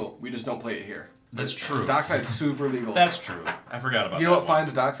is legal. We just don't play it here. That's true. Dockside's super legal. That's true. I forgot about that. You know what one.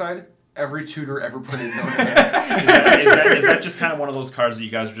 finds Dockside? Every tutor ever printed. Is that just kind of one of those cards that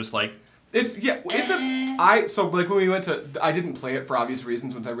you guys are just like? So like when we went to, I didn't play it for obvious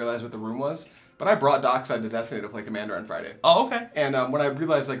reasons once I realized what the room was, but I brought Dockside to Destiny to play Commander on Friday. Oh, okay. And when I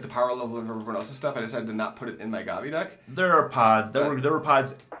realized like the power level of everyone else's stuff, I decided to not put it in my Gavi deck. There are pods. There were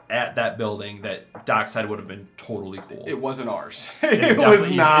pods at that building that Dockside would have been totally cool. It wasn't ours. It was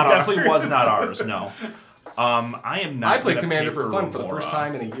not ours. definitely was not ours. No. I am not. I played gonna Commander pay for fun for the Remora. first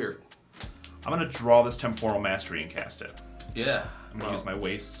time in a year. I'm gonna draw this Temporal Mastery and cast it. Yeah. I'm gonna use my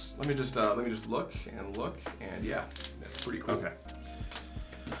wastes. Let me just look, and yeah, that's pretty cool. Okay.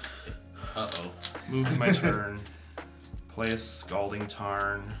 Uh-oh. Move to my turn. Play a Scalding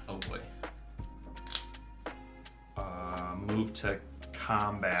Tarn. Oh boy. Move to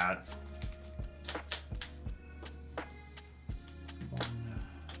combat.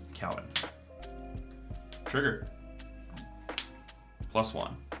 Calvin. Trigger.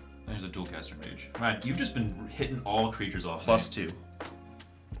 +1. There's a dual caster mage. Man, you've just been hitting all creatures off. +2.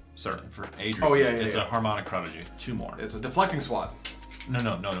 Sir. For Adrian. Oh, yeah, It's a harmonic prodigy. 2 more. It's a deflecting swat. No,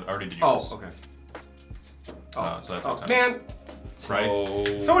 I already did Oh, yours. okay. So that's Oh, okay. man,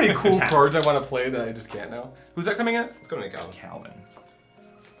 Right? so many cool cards I want to play that I just can't now. Who's that coming in? It's going to Calvin. Calvin.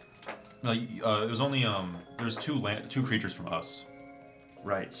 No, it was only there's two creatures from us.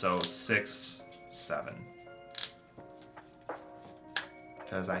 Right, so 6, 7.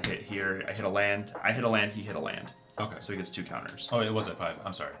 Because I hit here, I hit a land, he hit a land. Okay. So he gets 2 counters. Oh, it was at 5.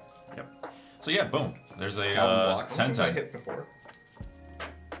 I'm sorry. Yep. So yeah, boom. There's a Calvin blocks. 10 I 10. hit before.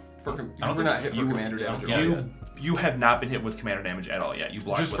 We're not hit for commander damage at all yet. You have not been hit with commander damage at all yet. You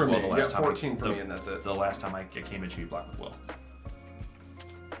blocked Just with for Will me. the You last got time. 14 for me, and that's it. The last time I came into you, blocked with Will.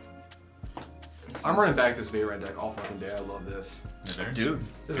 I'm running back this Veyran deck all fucking day. I love this. Dude,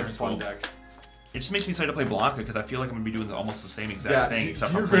 This is a fun deck. it just makes me excited to play Blanca because I feel like I'm gonna be doing almost the same exact thing,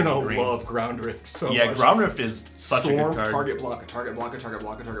 except you're for playing gonna green. love Ground Rift so much. Yeah, Ground Rift is such Storm, a good card. target Blanca, target Blanca, target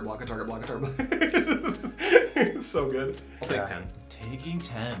Blanca, target Blanca, target Blanca, target Blanca. It's so good. I'll take Yeah. 10. Taking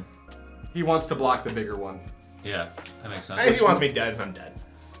 10. He wants to block the bigger one. Yeah, that makes sense. I think he wants me dead if I'm dead.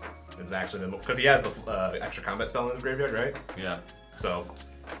 It's actually because he has the extra combat spell in his graveyard, right? Yeah. So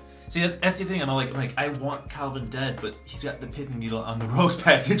See, that's the thing. I'm like, I want Calvin dead, but he's got the pithing needle on the Rogue's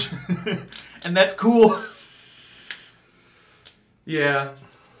Passage, and that's cool. Yeah.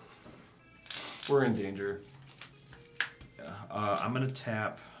 We're in danger. I'm gonna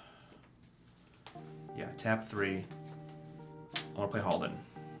tap. Yeah, tap 3. I want to play Haldan.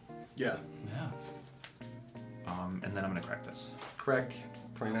 Yeah. Yeah. And then I'm gonna crack this. Crack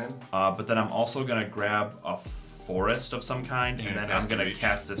 29. But then I'm also gonna grab a forest of some kind, You're and gonna then I'm cast gonna Reach.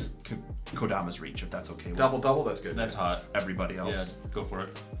 cast this Kodama's Reach, if that's okay with Double, that's good. That's hot. everybody Yeah, else. go for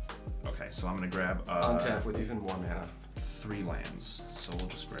it. Okay, so I'm gonna grab Untap with even more mana. 3 lands. So we'll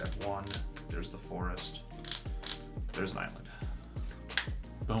just grab 1. There's the forest. There's an island.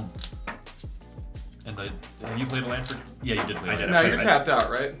 Boom. And have you played a land for? Yeah, you did play. I a did. land. Now you're tapped out,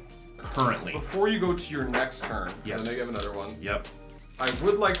 right? Currently. Before you go to your next turn, 'cause Yes. I know you have another one, Yep. I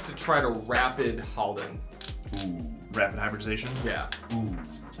would like to try to rapid Haldan. Ooh. Rapid hybridization? Yeah. Ooh.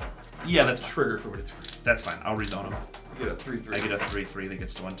 Yeah, that's Trigger for what it's worth. That's fine. I'll rezone him. You get a 3/3. I get a 3/3 that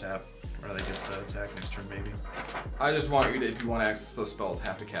gets to untap. Or that gets to attack next turn, maybe. I just want you to, if you want to access those spells,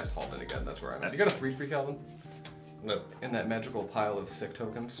 have to cast Haldan again. That's where I'm at. You got a 3/3, Calvin? no. In that magical pile of sick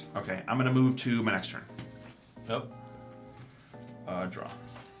tokens. Okay, I'm gonna move to my next turn. Yep. Draw.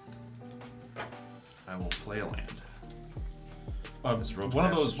 I will play a land. This Rogue's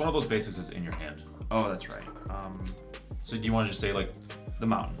Passage. One of those basics is in your hand. Oh, that's right. So do you want to just say like, The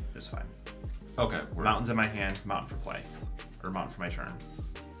mountain is fine. okay, Mountain's in my hand, mountain for play. Or mountain for my turn.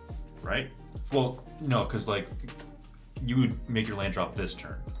 Right? Well, no, because like, you would make your land drop this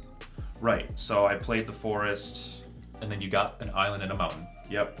turn, Right. So I played the forest. and then you got an island and a mountain.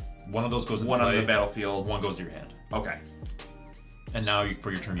 Yep. One of those goes in One play, on the battlefield. one goes to your hand. Okay. And now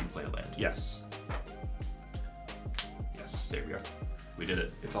for your turn you can play a land. Yes. Yes. There we are. We did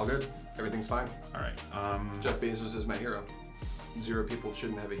it. It's all good. Everything's fine. All right. Jeff Bezos is my hero. 0 people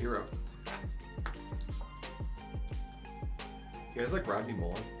shouldn't have a hero. You guys like Rodney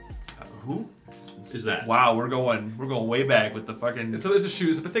Mullen? Who is that? Wow, we're going way back with the fucking. It's a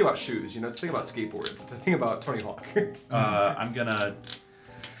shoes. It's a thing about shoes. You know, it's a thing about skateboards. It's a thing about Tony Hawk. I'm gonna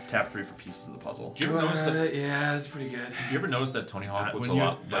tap 3 for pieces of the puzzle. Did you ever notice that? Yeah, that's pretty good. You ever notice that Tony Hawk looks a When you-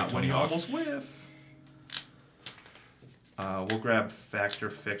 lot like not Tony when you Hawk? almost whiff. We'll grab Factor,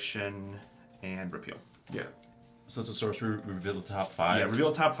 Fiction, and Repeal. Yeah. So it's a sorcery. Reveal the top 5. Yeah,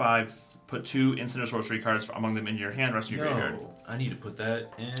 reveal top 5. Put 2 instant or sorcery cards among them in your hand. Rest of your graveyard. I need to put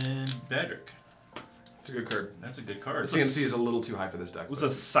that in Badrick. It's a good card. That's a good card. The CMC is a little too high for this deck. It was but- a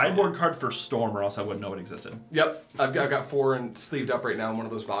sideboard card for Storm, or else I wouldn't know it existed. Yep, I've got 4 and sleeved up right now in one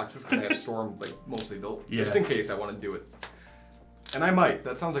of those boxes because I have Storm like mostly built, just in case I want to do it. And I might.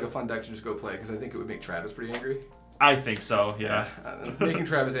 That sounds like a fun deck to just go play because I think it would make Travis pretty angry. I think so. Yeah. Making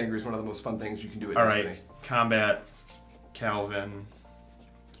Travis angry is one of the most fun things you can do at All Destiny. right. Combat. Calvin.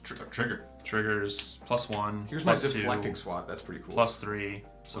 Trigger. Triggers +1. Here's my +2, deflecting swat. That's pretty cool. +3.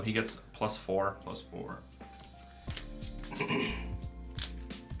 So he gets +4. +4.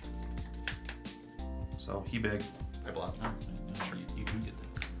 So he big. I block. Oh, no, sure you do get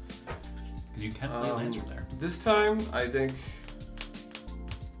that. Because you can play lands from there. This time, I think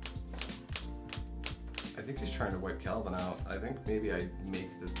he's trying to wipe Calvin out. I think maybe I make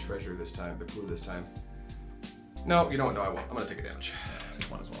the treasure this time, the clue this time. No, you know what? No, I won't. I'm gonna take a damage. Take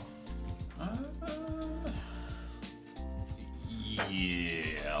 1 as well.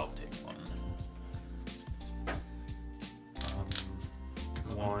 Yeah, I'll take 1.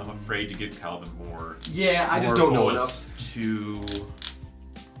 I'm afraid to give Calvin more. Yeah, I just More don't know bullets. enough. 2,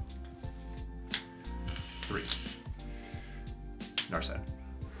 3. Narset.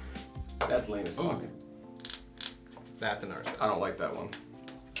 That's lame as fuck. That's an arsenal. I don't like that one.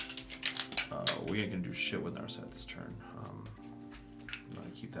 We ain't gonna do shit with Narset this turn. I'm gonna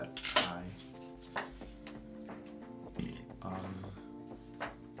keep that high.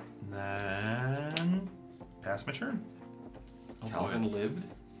 Then pass my turn. Oh, Calvin boy. lived.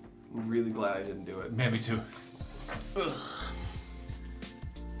 I'm really glad I didn't do it. Man, me too.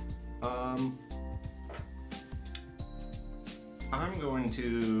 I'm going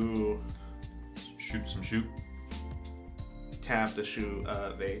to Shoot. tap the shoe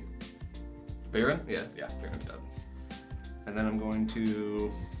Veyran? Yeah. Yeah, Veyran's dead. and then I'm going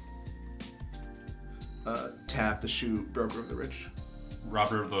to tap the shoe Broker of the Rich.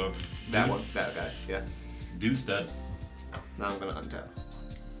 Robber of the... That one, that guy, yeah. Dude's dead. Now I'm gonna untap.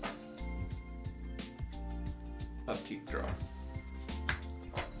 Upkeep, draw.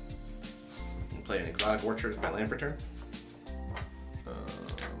 And play an Exotic Orchard as my land for turn.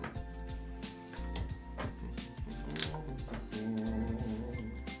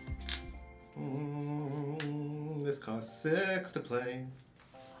 This costs 6 to play.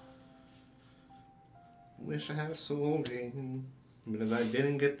 Wish I had a soul ring, but if I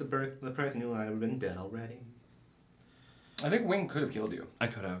didn't get the price new, I would have been dead already. I think Wing could have killed you, I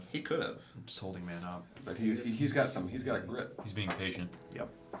could have. He could have. Just holding man up. but he's got a grit. He's being patient. Yep.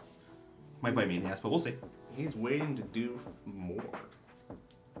 Might bite me in the ass, but we'll see. He's waiting to do more.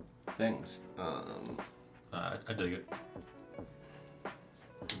 Things. I dig it.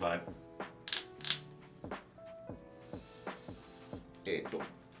 Vibe. Esto.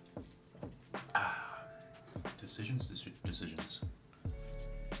 Decisions.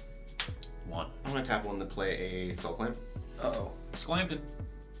 1. I'm gonna tap one to play a Skull Clamp. Uh-oh. Sclampton.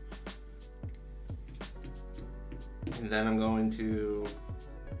 And then I'm going to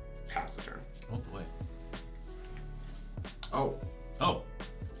pass the turn. Oh boy. Oh. Oh.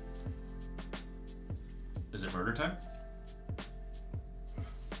 Is it murder time?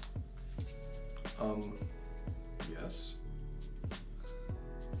 Yes.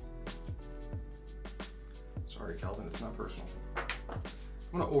 Sorry, Calvin, it's not personal.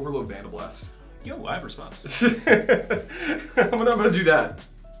 I'm gonna overload Vandablast. Yo, I have response. I'm gonna do that.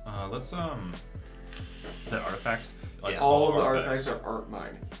 Let's Is that artifact? let's All of the artifacts. artifacts aren't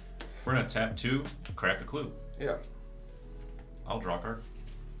mine. We're gonna tap 2, crack a clue. Yeah. I'll draw a card.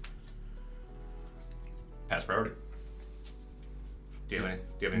 Pass priority. Do you have any?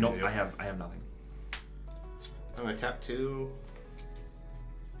 No, to do? I have nothing. I'm gonna tap 2.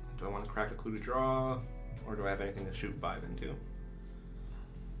 Do I want to crack a clue to draw, or do I have anything to shoot 5 into?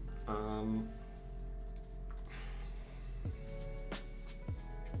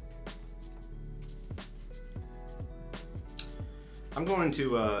 I'm going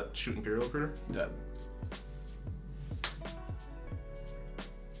to shoot Imperial Recruiter. Dead.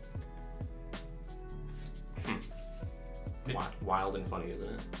 Wild and funny, isn't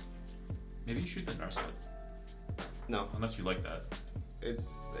it? Maybe you shoot the Narset. No. Unless you like that.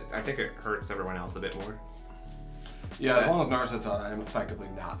 I think it hurts everyone else a bit more. Yeah, as long as Narset's on, I'm effectively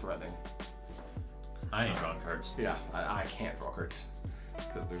not threatening. I ain't drawing cards. Yeah, I can't draw cards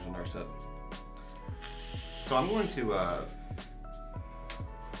because there's a Narset. So I'm going to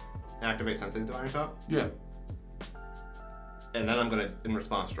activate Sensei's Divine Top. Yeah. And then I'm going to, in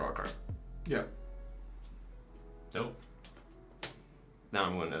response, draw a card. Yeah. Nope. Now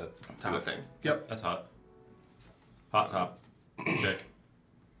I'm going to do a thing. Yep. That's hot. Hot top. Dick.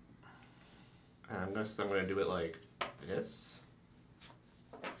 I'm going to do it like this.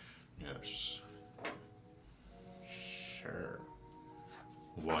 Yes. Sure.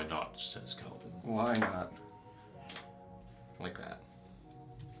 Why not, says Calvin. Why not? Like that.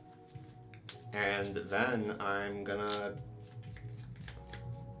 And then I'm gonna...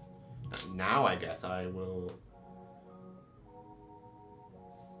 Now I guess I will...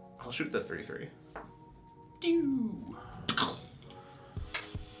 I'll shoot the 3/3.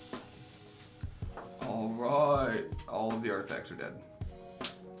 Alright. All of the artifacts are dead.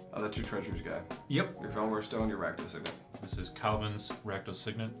 Oh, that's your treasures guy. Yep. Your Felwar Stone, your Rakdos Signet. This is Calvin's Rakdos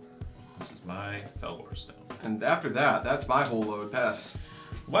Signet. This is my Felwar Stone. And after that, that's my whole load. Pass.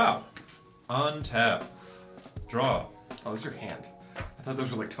 Wow. Untap. Draw. Oh, that's your hand. I thought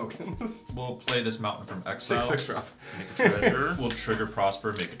those were like tokens. We'll play this mountain from exile. 6/6 drop. Make a treasure. We'll trigger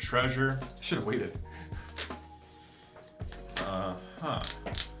Prosper, make a treasure. Should have waited. Huh.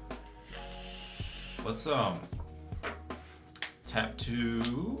 Let's tap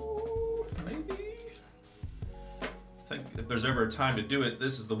 2, maybe? I think if there's ever a time to do it,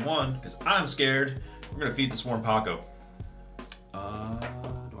 this is the one, because I'm scared. We're gonna feed the Swarm Pako. Do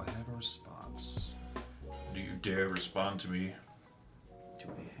I have a response? Do you dare respond to me? Do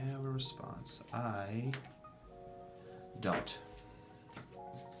I have a response? I don't.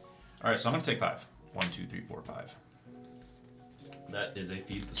 Alright, so I'm gonna take 5. 1, 2, 3, 4, 5. That is a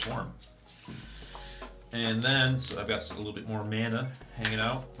feed the Swarm. And then, so I've got a little bit more mana hanging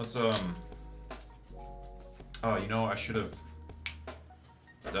out. Let's, oh, you know, I should have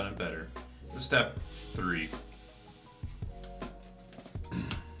done it better. Step 3. I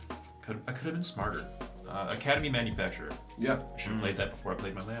could have been smarter. Academy Manufacturer. Yeah. I should have played that before I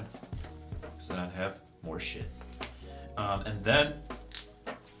played my land. So then I'd have more shit. And then,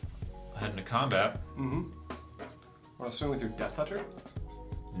 head into combat. Mm-hmm. Want to swing with your Death Toucher?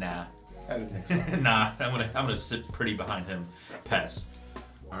 Nah. I didn't think so. Nah, I'm gonna sit pretty behind him. Pass.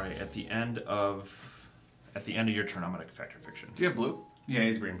 All right, at the end of your turn, I'm gonna Factor Fiction. Do you have blue? Yeah,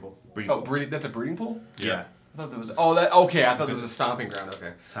 he's breeding pool. Breeding. That's a breeding pool? Yeah. I thought that was. Oh, that. Okay, I thought that was a stomping ground.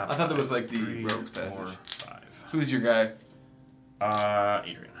 Okay. Top I thought that was 5, like the 3, rogue 4, passage. 5. Who's your guy?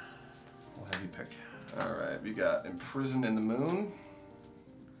 Adrian. We'll have you pick. All right, we got Imprison in the Moon,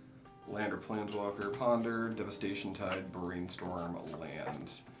 Land or Planeswalker, Ponder, Devastation Tide, Brainstorm,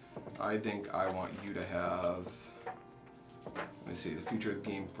 Land. I think I want you to have. Let me see. The future of the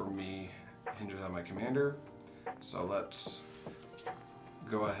game for me hinges on my commander. So let's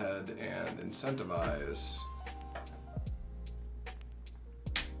go ahead and incentivize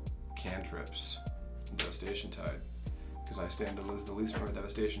cantrips and Devastation Tide, because I stand to lose the least from a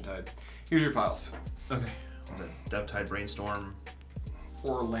Devastation Tide. Here's your piles. Okay. What's that? Dev Tide, Brainstorm,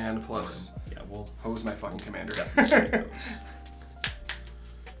 Or land plus yeah, we'll hose my fucking commander. definitely take those.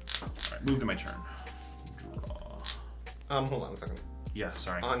 All right, move to my turn. Draw. Hold on a second. Yeah,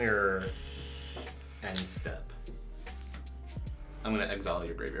 sorry. On your end step, I'm gonna exile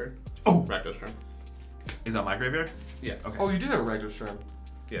your graveyard. Oh! Rakdos Strum. Is that my graveyard? Yeah. Okay. Oh, you did have a Rakdos Strum.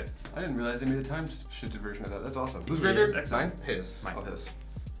 Yeah. I didn't realize they made a time shifted version of that. That's awesome. Whose It graveyard? is excellent. Mine? His. Mine. Oh, his.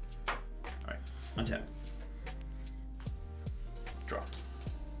 Alright. Untap. Draw.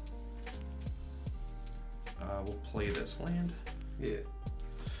 We'll play this land. Yeah.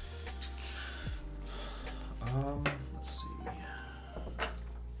 Let's see.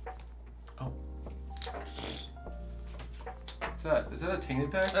 Oh, What's that? Is that a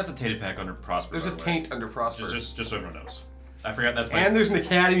tainted pack? that's a tainted pack under Prosper. There's by a the way. taint under Prosper. Just so everyone knows. I forgot that's my. And there's an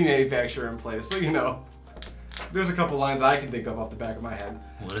Academy manufacturer in place, so you know. There's a couple lines I can think of off the back of my head.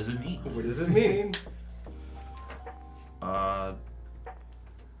 What does it mean? What does it mean?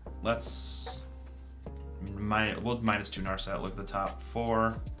 Let's we'll -2 Narset. Look at the top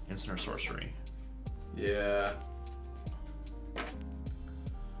 4 instant or sorcery. Yeah.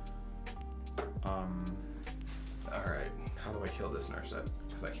 Alright. How do I kill this Narset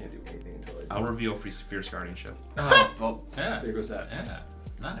because I can't do anything until I do. I'll reveal Fierce Guardianship. Oh, well, Yeah. there goes that. Yeah.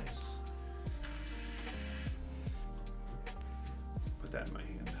 Nice. Put that in my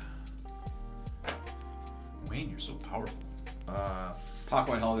hand. Wayne, you're so powerful.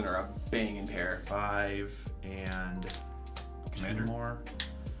 Pako and Haldan are a banging pair. 5 and Commander? 2 more.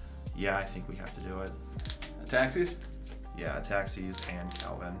 Yeah, I think we have to do it. Taxis? Yeah, Taxis and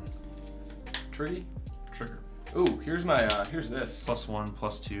Calvin. Triggy? Trigger. Ooh, here's my, here's this. +1,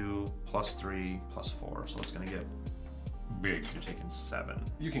 +2, +3, +4. So it's gonna get big. You're taking 7.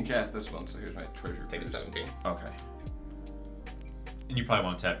 You can cast this one, so here's my treasure. Taking cruise. 17. Okay. And you probably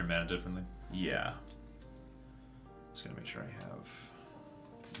want to tap your mana differently. Yeah. Just gonna make sure I have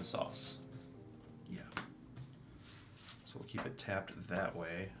The sauce. Yeah. So we'll keep it tapped that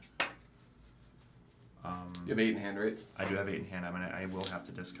way. You have 8 in hand, right? I do have 8 in hand. I will have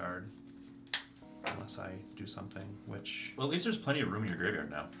to discard unless I do something, which. Well, at least there's plenty of room in your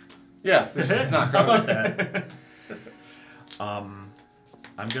graveyard now. Yeah, it's not How about crowded. that? I'm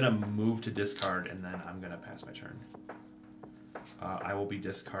gonna move to discard and then I'm gonna pass my turn. I will be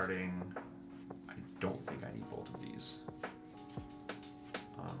discarding. I don't think I need both of these.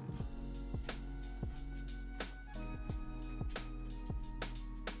 Oh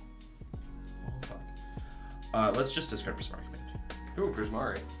fuck. Let's just discard Prismari Command. Ooh,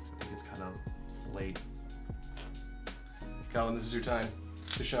 Prismari. I think it's kind of late. Calvin, this is your time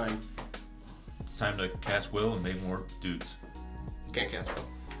to shine. It's time to cast Will and make more dudes. Can't cast Will.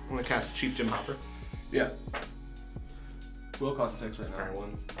 I'm gonna cast Chief Jim Hopper. Yeah. Will cost 6 right Discard now.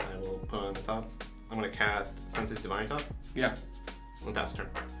 1. I will put on the top. I'm gonna cast Sensei's Divine top. Yeah. I'm gonna pass the turn.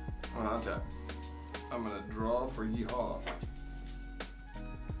 I'm gonna untap. I'm gonna draw for Yeehaw.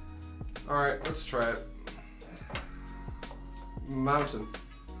 Alright, let's try it. Mountain.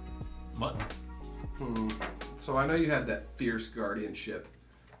 Mutton. So I know you had that fierce guardianship.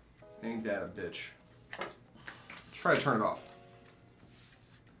 Ain't that a bitch? Try to turn it off.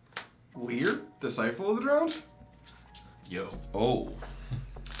 Lear? Disciple of the Drowned? Yo. Oh.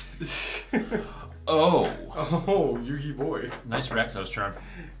 Oh. Oh, Yugi boy. Nice Rakdos charm.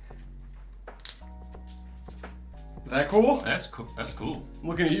 Is that cool? That's cool. That's cool. I'm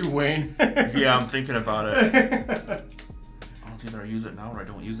looking at you, Wayne. Yeah, I'm thinking about it. I don't either I use it now or I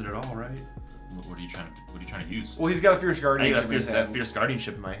don't use it at all, right? What are you trying to use? Well, he's got a fierce I guardianship got in his that hands. Fierce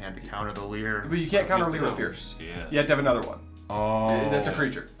Guardianship in my hand to counter the Lear. But you can't counter Lear with fierce. Yeah. You have to have another one. Oh. That's a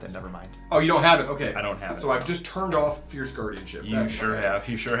creature. Then never mind. Oh, you don't have it? Okay. I don't have it. So I've just turned off fierce guardianship. You That's sure what's have.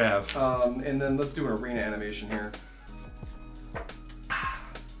 You sure have. happening. And then let's do an arena animation here.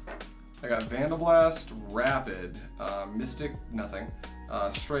 I got Vandalblast, Rapid, Mystic, nothing.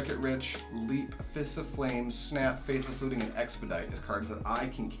 Strike it Rich, Leap, Fists of Flame, Snap, Faithless Looting, and Expedite as cards that I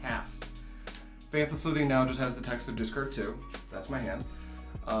can cast. Faithless Looting now just has the text of discard 2. That's my hand.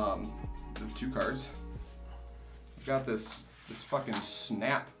 The 2 cards. I've got this fucking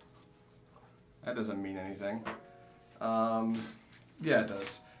Snap. That doesn't mean anything. Yeah, it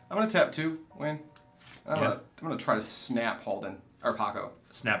does. I'm gonna tap 2, Wayne. I'm gonna try to snap Haldan or Pako.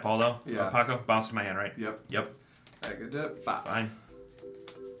 Snap Haldo? Yeah. Pako? Bounce to my hand, right? Yep. Yep. Take a dip. Bop. Fine.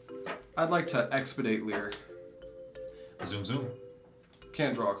 I'd like to expedite Lear. Zoom zoom.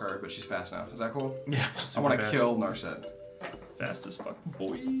 Can't draw a card, but she's fast now. Is that cool? Yeah. I want to kill Narset. Fast as fuck,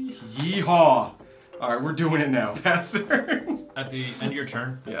 boy. Yeehaw! All right, we're doing it now. Faster. At the end of your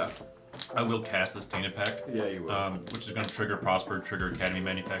turn, Yeah. I will cast this Tainted Pack. Yeah, you will. Which is going to trigger Prosper, trigger Academy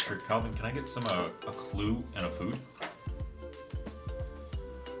Manufacturer. Calvin, can I get some a clue and a food?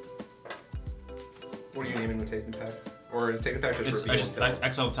 What are you naming the Taken Pack? Or is Taken Pack just I just reveal until-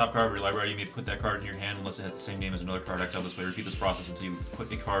 exile the top card of your library. You may put that card in your hand unless it has the same name as another card. Exile this way. Repeat this process until you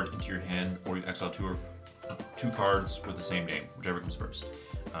put a card into your hand, or you exile two cards with the same name, whichever comes first.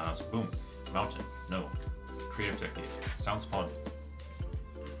 So boom, Mountain. No, creative technique. Sounds fun.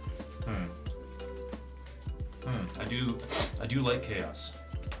 I do like chaos.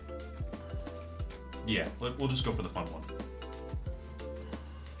 Yeah, we'll just go for the fun one.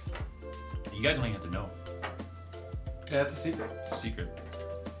 You guys don't even have to know. Yeah, it's a secret. It's a secret.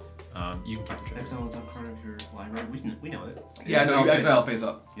 You can keep the trigger. Exile the top card of your library. We know it. Yeah, no, you exile face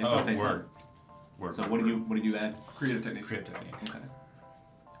up. Yeah, it's not face word. up. Word. So what did you add? Creative technique. Creative technique. Okay.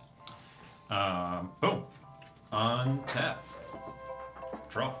 Boom. Untap.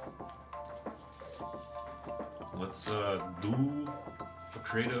 Draw. Let's do a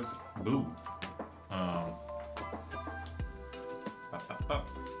creative boo.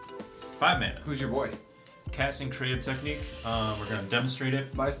 5 mana. Who's your boy? Casting creative technique. We're gonna demonstrate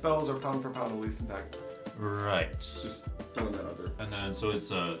it. My spells are pound for pound the least impact. Right. Just throwing that out there. And then so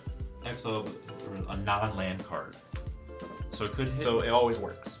it's a exile a non-land card. So it could hit. So it always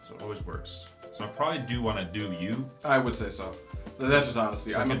works. So it always works. So I probably do want to do you. I would say so. That's just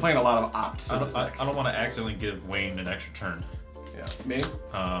honesty. I'm playing a lot of opts in this deck. I don't want to accidentally give Wayne an extra turn. Yeah. Me?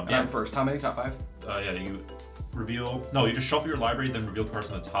 Yeah. I'm first. How many? Top 5? Yeah, you reveal. No, you just shuffle your library, then reveal cards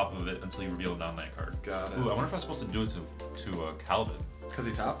on the top of it until you reveal a non-land card. Got it. Ooh, I wonder if I was supposed to do it to Calvin. Because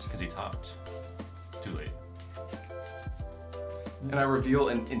he topped? Because he topped. It's too late. And I reveal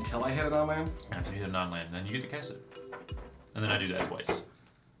until I hit it on land? Until you hit a non-land, then you get to cast it. And then I do that twice.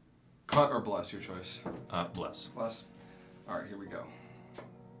 Cut or bless, your choice. Bless. Bless. Alright, here we go.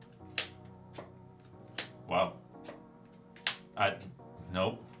 Wow.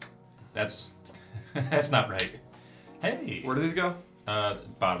 Nope. That's that's not right. Hey. Where do these go?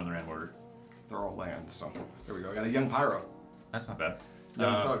 Bottom of the random order. They're all lands, so there we go. I got a young pyro. That's not bad.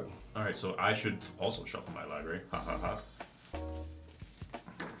 Young thug. All right, so I should also shuffle my library. Ha ha ha.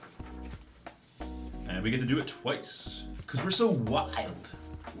 And we get to do it twice because we're so wild.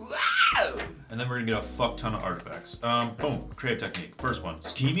 Wow! And then we're gonna get a fuck ton of artifacts. Boom. Creative technique. First one.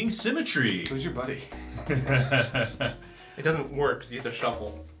 Scheming symmetry. Who's your buddy? It doesn't work because you have to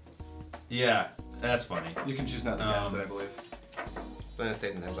shuffle. Yeah, that's funny. You can choose not to cast it, I believe. Then it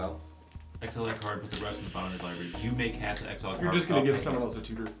stays in exile. Exile that card, put the rest in the bottom of your library. You may cast an exile card. You're just gonna without give paying someone its- else a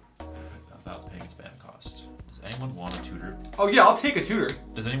tutor. Without paying its ban cost. Does anyone want a tutor? Oh yeah, I'll take a tutor.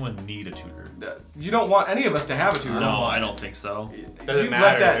 Does anyone need a tutor? You don't want any of us to have a tutor. No, I don't think so. Doesn't You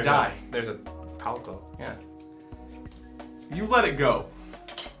matter. let that die. There's a Pako. Yeah. You let it go.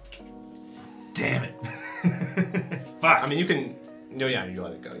 Damn it. Fuck. I mean, you can. No, yeah, you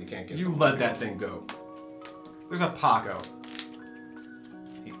let it go. You can't get. You let that thing go. There's a Pako.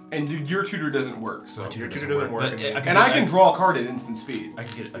 And your tutor doesn't work, so. Your tutor doesn't work. But And I can draw a card at instant speed. I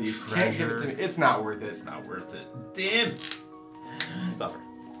can get So a you treasure. can't give it to me. It's not worth it. It's not worth it. Damn. Suffer.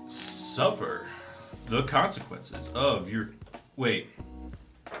 Suffer the consequences of your. Wait.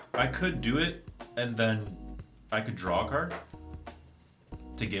 I could do it, and then I could draw a card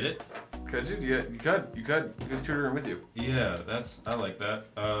to get it. Could you? Yeah, you could. You could. Who's tutoring with you? Yeah, I like that.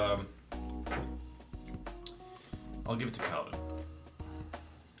 I'll give it to Calvin.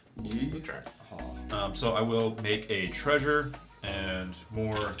 Good try. So I will make a treasure and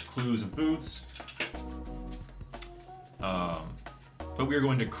more clues and foods. But we are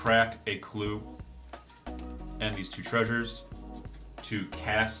going to crack a clue and these 2 treasures to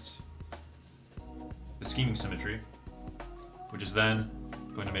cast the Scheming Symmetry, which is then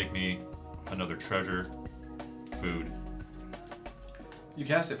going to make me another treasure, food. You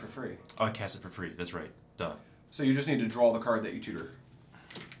cast it for free. Oh, I cast it for free. That's right. Duh. So you just need to draw the card that you tutor.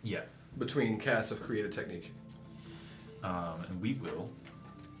 Yeah. Between casts of creative technique. And we will.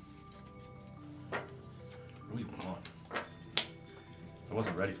 What do we want? I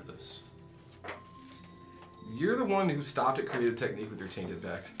wasn't ready for this. You're the one who stopped at creative technique with your tainted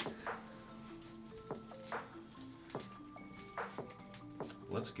vex.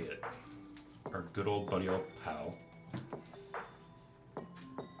 Let's get our good old buddy, old pal.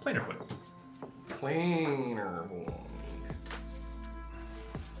 Planar Void. Planar Void.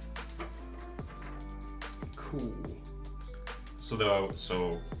 Cool.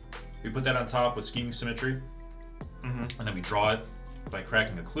 So we put that on top with Scheming Symmetry, and then we draw it by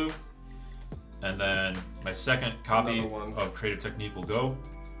cracking a clue, and then my second copy of Creative Technique will go.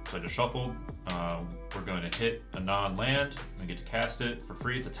 So I just shuffled. We're going to hit a non-land. We get to cast it for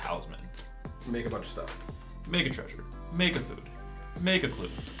free. It's a talisman. Make a bunch of stuff. Make a treasure. Make a food. Make a clue.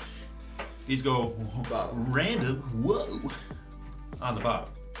 These go Bottom. random. Whoa. On the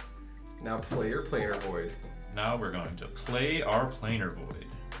bottom. Now play your Planar Void. Now we're going to play our Planar Void.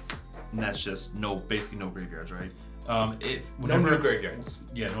 And that's just basically no graveyards, right? No new graveyards.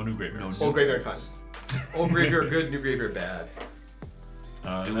 Yeah, no new graveyards. Old graveyard fun. Old graveyard good, new graveyard bad.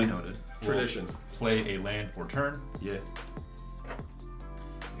 Duly noted. Tradition. Play a land for turn. Yeah.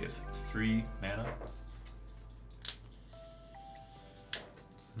 We have 3 mana.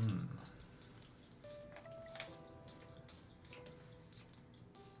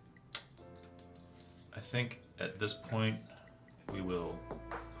 I think at this point we will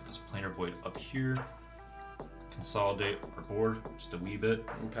put this Planar Void up here. Consolidate our board just a wee bit.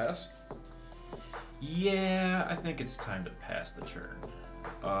 And pass? Yeah, I think it's time to pass the turn.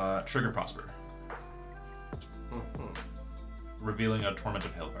 Trigger Prosper. Revealing a Torment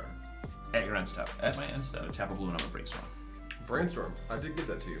of Hail card. At your end step. At my end step. Tap a blue and I'm a brainstorm. Brainstorm. I did give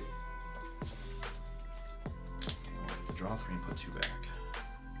that to you. Draw 3 and put 2 back.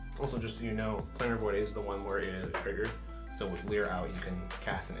 Also, just so you know, Planar Void is the one where it is a trigger. So with Leer out, you can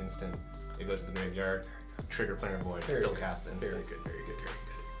cast an instant. It goes to the graveyard. Trigger Planar Void. Very Still good. cast instant. Very good, very good, very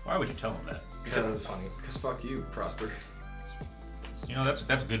good. Why would you tell him that? Because it's funny. Because fuck you, Prosper.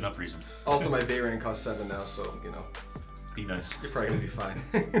 That's a good enough reason. Also, my Veyran costs 7 now, so you know. Be nice. You're probably gonna be fine.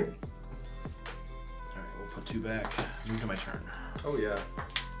 All right, we'll put 2 back. Move to my turn. Oh yeah.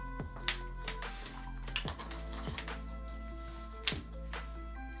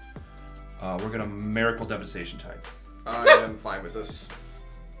 We're gonna Miracle Devastation Tide. I am fine with this.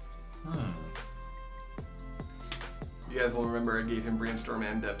 You guys will remember I gave him Brainstorm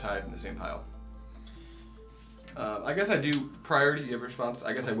and Dev Tide in the same pile. I guess I do priority. You have a response?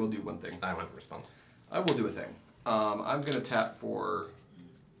 I guess I will do one thing. I want a response. I will do a thing. I'm gonna tap for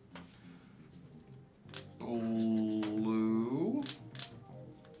blue.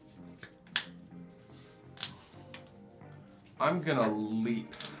 I'm gonna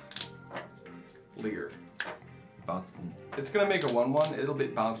leap Lear. Bounce. It's gonna make a 1/1. It'll be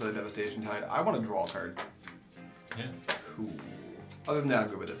bounced by the Devastation Tide. I want to draw a card. Yeah. Cool. Other than that, I'm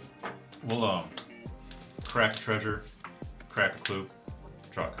good with it. We'll crack a treasure, crack a clue,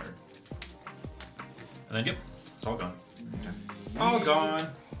 draw a card. And then, yep, it's all gone. All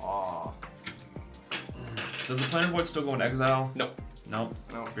gone. Aw. Does the Planar Void still go in exile? No. No.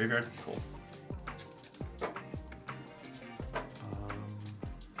 No. Graveyard? Cool.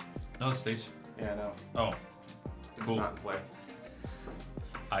 No, it stays. Yeah, no. Oh, It's cool. not in play.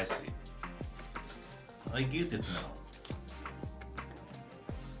 I see. I get it now.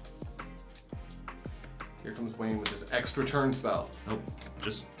 Here comes Wayne with his extra turn spell. Nope.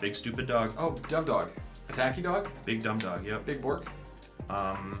 Just big stupid dog. Oh, Dove Dog. Attacky Dog? Big dumb dog, yep. Big Bork?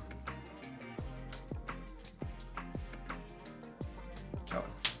 Calvin.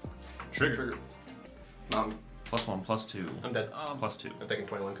 Trigger. Mountain. +1, +2. I'm dead. +2. I'm taking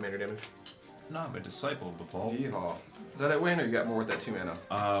 21 commander damage. Not my disciple of the vault. Yeehaw. Is that it, Wayne, or you got more with that 2 mana?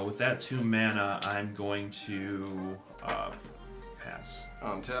 With that 2 mana, I'm going to pass.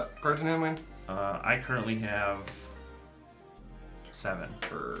 Tap. Cards in hand, Wayne? I currently have 7.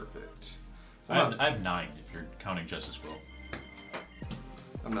 Perfect. I have 9 if you're counting Justice Will.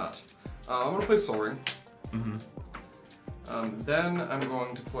 I'm not. I'm going to play Soul Ring. Mm-hmm. Then I'm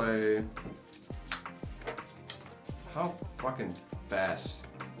going to play... How fucking fast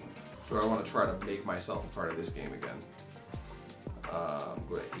do I want to try to make myself a part of this game again?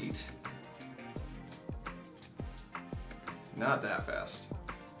 Go to 8. Not that fast.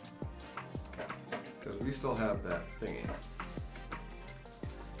 Because we still have that thingy.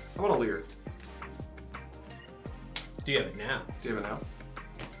 How about a Lear? Do you have it now? Do you have it now?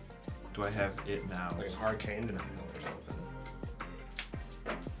 Do I have it now? Like an arcane denial or something?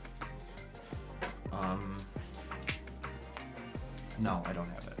 No, I don't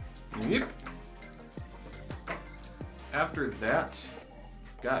have it. Yep. After that,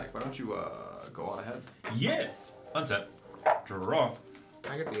 Guy, why don't you go on ahead? Yeah! Untap. Draw.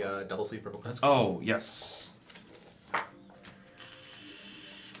 Can I get the double sleeve purple cards? Oh, yes.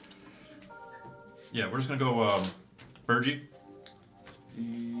 Yeah, we're just gonna go Burgie.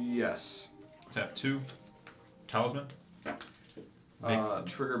 Yes. Tap 2. Talisman.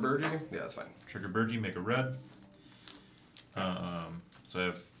 Trigger Burgie? Yeah, that's fine. Trigger Burgie, make a red. So I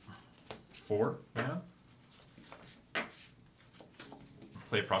have 4 now.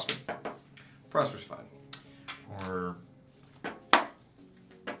 Play Prosper. Prosper's fine. Or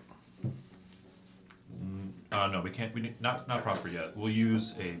no, we can't. We not Prosper yet. We'll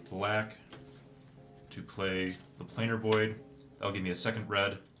use a black to play the Planar Void. That'll give me a second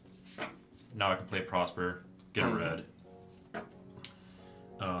red. Now I can play Prosper, get a red.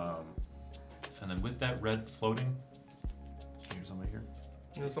 And then with that red floating, here's somebody here.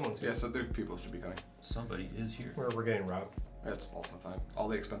 Yeah, someone's here. Yeah, so there people should be coming. Somebody is here. We're getting robbed. That's also fine. All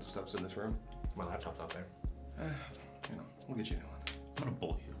the expensive stuff's in this room. My laptop's out there. You know, we'll get you a new one. I'm gonna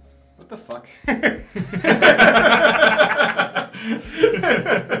bully you. What the fuck?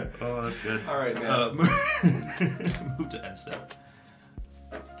 Oh, that's good. All right, man. Move to end step.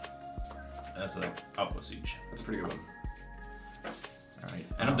 That's an Outpost Siege. That's a pretty good one. Alright,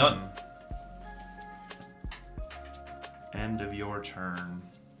 and I'm done. End of your turn.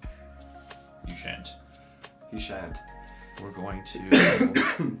 You shan't. He shan't. We're going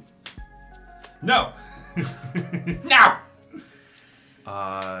to... No! No!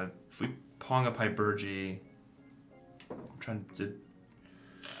 If we Pong a Pyburgie, I'm trying to...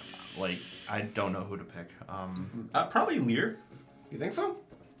 Like, I don't know who to pick. Probably Lear. You think so?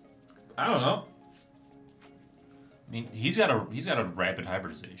 I don't know. I mean, he's got a rapid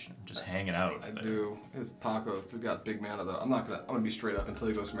hybridization, just hanging out over I there. do. His Pako, he's got big mana though. I'm gonna be straight up until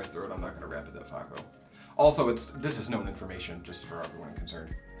he goes to my throat. I'm not gonna rapid that Pako. Also, this is known information, just for everyone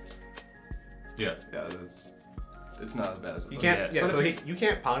concerned. Yeah. Yeah, it's not as bad as it You looks. can't. Yeah. But So if you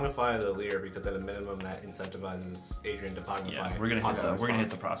can't Pognify the Lear because at a minimum that incentivizes Adrian to Pognify. Yeah, we're gonna hit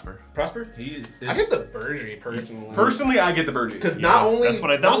the Prosper. Prosper? He I get the Burgie personally. Personally, I get the Burgie. Because not only that's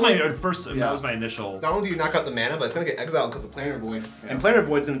what that was my first. That was my initial. Not only do you knock out the mana, but it's gonna get exiled because of Planar Void, and Planar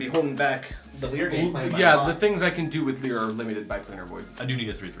Void's gonna be holding back the Lear game. Yeah, the things I can do with Lear are limited by Planar Void. I do need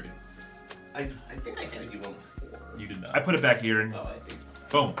a 3/3. I think I handed you one before. You did not. I put it back here and Oh, I see.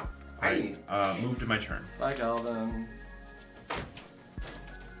 Boom. moved to my turn. Bye, Calvin.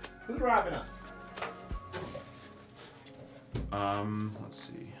 Who's robbing us? Let's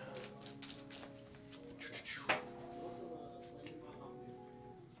see.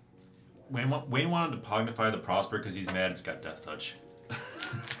 Wayne wanted to Pognify the Prosper because he's mad it's got Death Touch.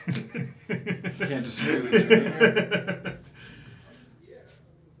 You can't just release me here.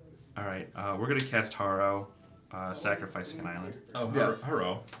 All right, we're gonna cast Harrow, sacrificing an island. Oh, Yeah.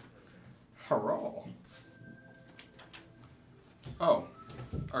 hurrah. Hurrah. Oh,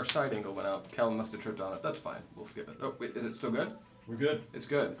 our side angle went out. Calvin must have tripped on it. That's fine. We'll skip it. Oh, wait, is it still good? We're good. It's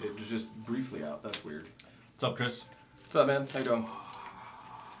good. It was just briefly out. That's weird. What's up, Chris? What's up, man? How you doing?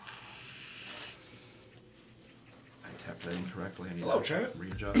 I tapped that incorrectly. I need Hello, to chat.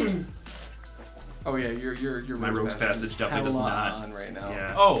 readjust. Oh yeah, your My Rogue's Passage definitely does hella not. on right now.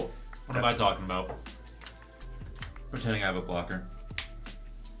 Yeah. Oh, what am I talking about? Pretending I have a blocker.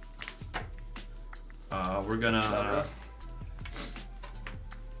 We're gonna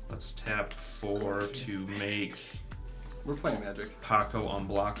let's tap 4 to make We're playing Magic. Pako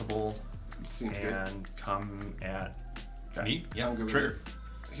unblockable Seems good. and come at Me? Yeah, I'm good with trigger.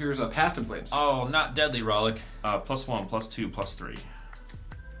 Here's a Past in Flames. Oh, not Deadly Rollick. +1, +2, +3.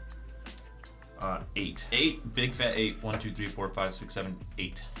 8. 8, big fat 8. 1, 2, 3, 4, 5, 6, 7,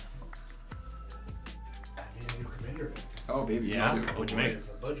 8. I need a new commander deck. Oh baby, me Yeah? too. What'd you make? It's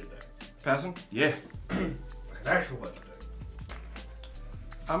a budget deck. Passing? Yeah. Like an actual budget deck.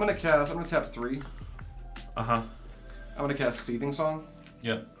 I'm gonna tap 3. Uh-huh. I'm gonna cast Seething Song.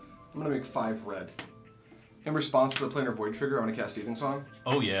 Yeah. I'm gonna make 5 red. In response to the Planar Void trigger, I'm gonna cast Seething Song.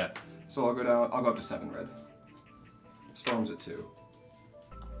 Oh, yeah. So I'll go up to 7 red. Storm's at 2.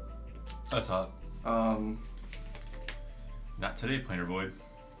 That's hot. Not today, Planar Void.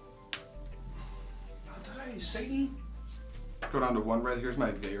 Not today, Satan. Go down to 1 red. Here's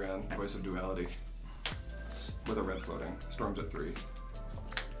my Veyran, Voice of Duality. With a red floating. Storm's at 3.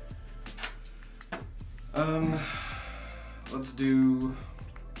 Let's do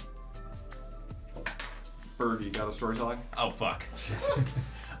Bergie. Got a storytelling? Oh, fuck.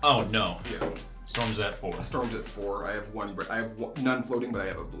 Oh, no. Yeah. Storm's at 4. Storm's at 4. I have none floating, but I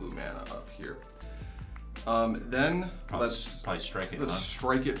have a blue mana up here. Then let's Probably strike it, let's huh?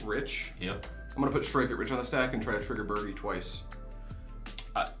 strike it rich. Yep. I'm gonna put strike it rich on the stack and try to trigger Bergie twice.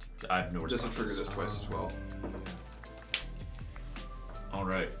 I have no Just response. to trigger this twice as well. All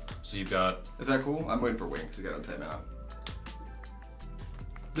right. So you've got... Is that cool? I'm waiting for Wayne because he got untapped mana.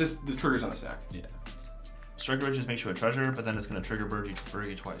 The trigger's on the stack Yeah. Strike Ridge just makes you a treasure, but then it's gonna trigger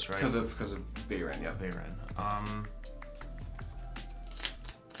Bergie twice, right? because of Veyran. Yeah. Veyran.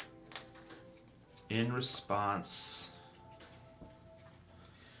 In response,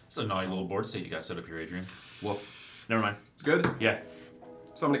 It's a naughty little board state you got set up here, Adrian. woof. Never mind. It's good. Yeah.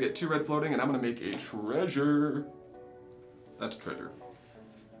 So I'm gonna get 2 red floating and I'm gonna make a treasure. That's a treasure.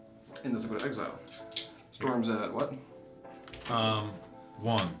 And this will go to exile. Storm's at what?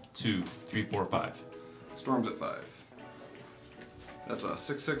 1, 2, 3, 4, 5. Storm's at 5. That's a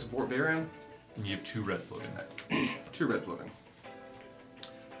 6/6 Veyran. And you have 2 red floating. 2 red floating.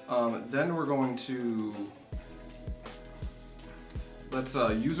 Then we're going to let's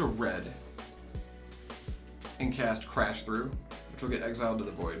use a red and cast Crash Through, which will get exiled to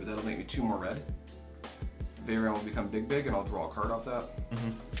the void, but that'll make me 2 more red. Veyran will become big, and I'll draw a card off that.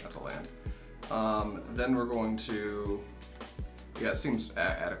 That's a land. Then we're going to, yeah, it seems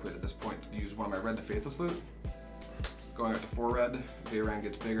adequate at this point to use one of my red to Faithless Loot. Going up to 4 red, Veyran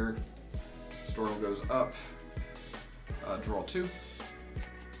gets bigger, Storm goes up, draw 2.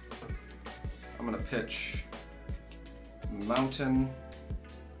 I'm gonna pitch Mountain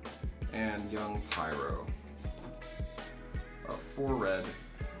and Young Pyro. 4 red,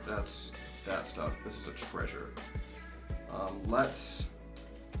 that's that stuff. This is a treasure. Let's,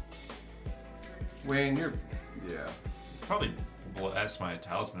 Wayne, yeah. Probably blast my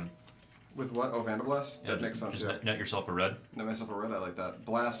talisman. With what? Oh, Vanderblast? Yeah, That makes sense, just yeah. net yourself a red. Net myself a red, I like that.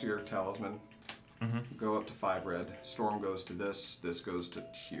 Blast your talisman. Go up to 5 red. Storm goes to this goes to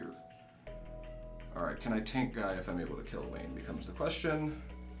here. Alright, can I tank guy if I'm able to kill Wayne becomes the question.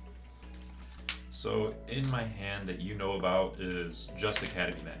 So in my hand that you know about is just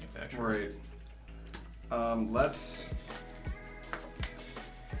Academy Manufacturer. Right. Let's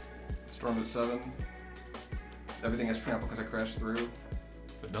storm at 7. Everything has trample because I crashed through.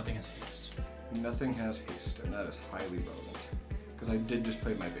 But nothing has haste. Nothing has haste, and that is highly relevant. Because I did just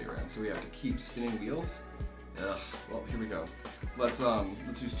play my Veyran, so we have to keep spinning wheels. Ugh. Well, here we go. Let's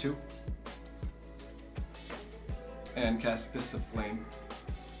use 2. And cast Fists of Flame.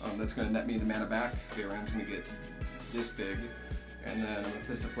 That's going to net me the mana back. Veyran's going to get this big. And then I'm going to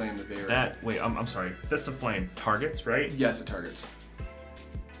Fist of Flame the Veyran. Wait, I'm sorry. Fist of Flame targets, right? Yes, it targets.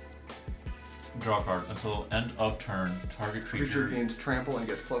 Draw a card. Until end of turn, target creature Gains trample and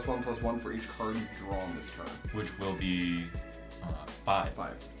gets +1/+1 for each card drawn this turn. which will be 5.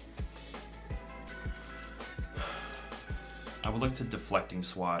 5. I would like to deflecting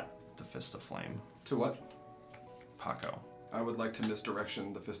swat the Fist of Flame. To what? Pako. I would like to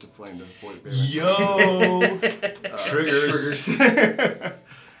misdirection the Fist of Flame to avoid Veyran. Yo! Triggers.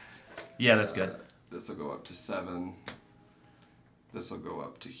 Yeah, that's good. This will go up to 7. This will go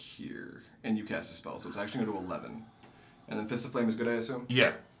up to here. And you cast a spell, so it's actually going to 11. And then Fist of Flame is good, I assume?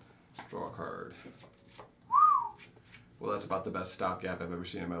 Yeah. Draw a card. Well, that's about the best stopgap I've ever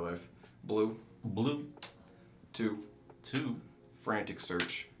seen in my life. Blue. Blue. 2. 2. Frantic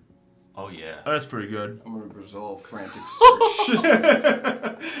Search. Oh yeah. That's pretty good. I'm going to resolve Frantic Search.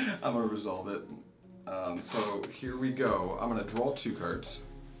 I'm going to resolve it. So here we go. I'm going to draw 2 cards.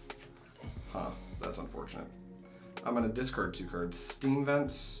 Huh, that's unfortunate. I'm going to discard 2 cards. Steam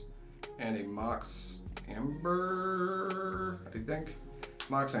Vents and a Mox Amber, I think.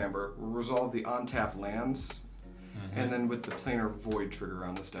 Mox Amber will resolve the on-tap lands. And then with the Planar Void trigger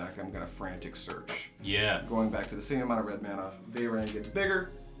on the stack, I'm going to Frantic Search. Yeah. Going back to the same amount of red mana, Veyran gets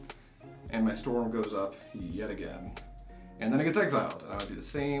bigger, and my Storm goes up yet again. And then it gets exiled, and I'm going to do the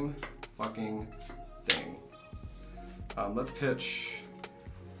same fucking thing. Let's pitch...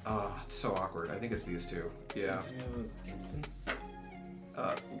 it's so awkward. I think it's these 2. Yeah. Instance?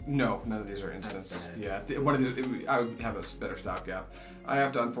 No, none of these are instants. That's sad. Yeah, one of these, I would have a better stopgap. I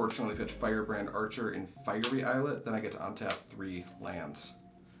have to unfortunately pitch Firebrand Archer in Fiery Islet, then I get to untap 3 lands.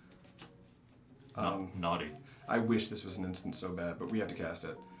 Naughty. I wish this was an instant so bad, but we have to cast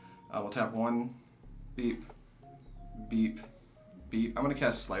it. We'll tap 1, beep, beep, beep. I'm going to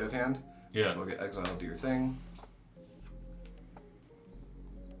cast Sleight of Hand. Yeah. So we'll get exiled, do your thing.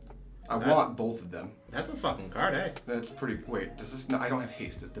 I want both of them. That's a fucking card, eh? That's pretty. Wait, does this? No, I don't have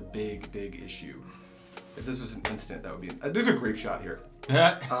haste. It's the big issue. If this was an instant, that would be. There's a grape shot here.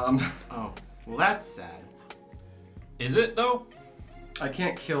 Oh, well that's sad. Is it though? I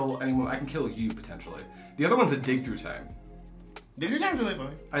can't kill anyone. I can kill you potentially. The other one's a dig through time. Dig through time's really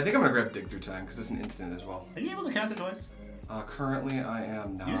funny. I think I'm gonna grab dig through time because it's an instant as well. Are you able to cast it twice? Currently, I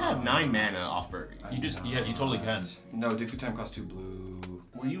am not. You have 9 mana off burger. You you totally can. No, dig through time costs 2 blue.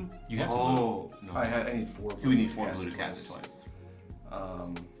 Were you? You have to no. I need 4 blue. You would need 4 blue to cast it twice.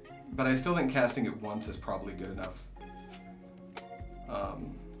 But I still think casting it once is probably good enough.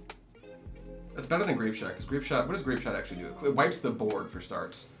 It's better than Grape Shot, because Grape Shot, what does Grape Shot actually do? It wipes the board for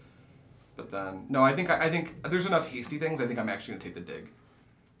starts. But then, no, I think there's enough hasty things, I think I'm actually gonna take the dig.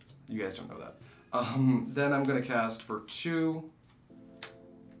 You guys don't know that. Then I'm gonna cast for 2.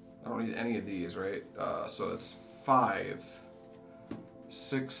 I don't need any of these, right? So it's 5,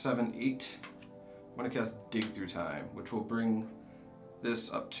 6, 7, 8. I'm gonna cast Dig Through Time, which will bring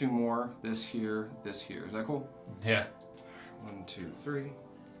this up 2 more, this here, this here. Is that cool? Yeah. 1, 2, 3,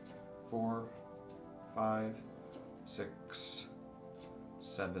 4, 5, 6,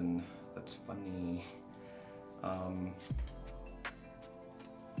 7. That's funny. I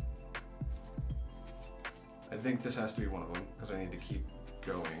think this has to be one of them because I need to keep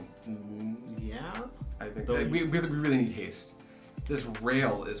going. Yeah. I think we really need haste. This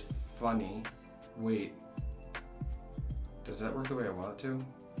rail is funny. Wait. Does that work the way I want it to?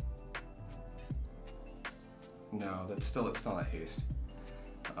 No, it's still not haste.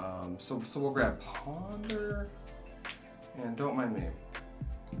 So we'll grab Ponder, and don't mind me.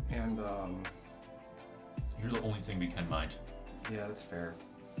 And You're the only thing we can mind. yeah, that's fair.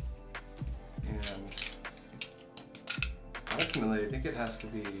 And ultimately, I think it has to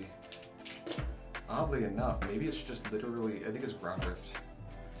be. Oddly enough, maybe it's just literally. I think it's Ground Rift,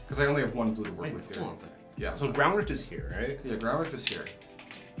 because I only have 1 blue to work with here. Hold on a second. Yeah. So Ground Rift is here, right? Yeah, Ground Rift is here.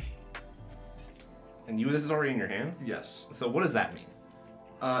 And this is already in your hand? Yes. So what does that mean?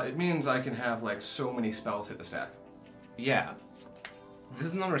 It means I can have like so many spells hit the stack. Yeah. This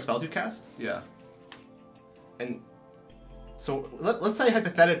is the number of spells you cast? Yeah. And so let's say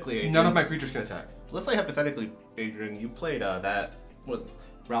hypothetically, Adrian, None of my creatures can attack. Let's say hypothetically, Adrian, you played that, what is this?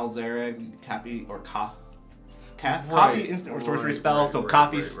 LanxceR, Cappy, or Copy instant or sorcery spell, so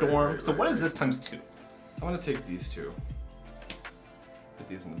copy Storm. So what is this times 2? I'm gonna take these two. Put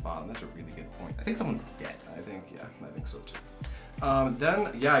these in the bottom. That's a really good point. I think someone's dead. I think so too.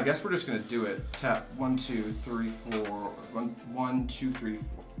 Then, yeah, I guess we're just gonna do it. Tap 1, 2, 3, 4, 1, 2, 3, 4,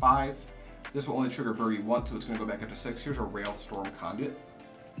 5. This will only trigger Bury once, so it's gonna go back up to 6. Here's a Railstorm Conduit.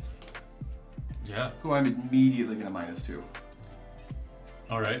 Yeah. Who I'm immediately gonna -2.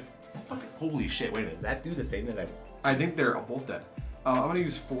 All right. Is that fucking, holy shit, wait a minute, does that do the thing that I think they're both dead. I'm gonna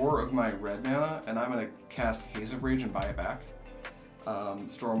use 4 of my red mana, and I'm gonna cast Haze of Rage and buy it back.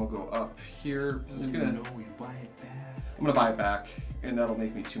 Storm will go up here. It's gonna. No, you buy it back. I'm gonna buy it back, and that'll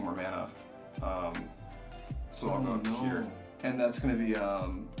make me 2 more mana. So I'll go up here. And that's gonna be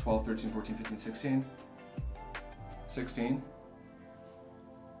 12, 13, 14, 15, 16. 16.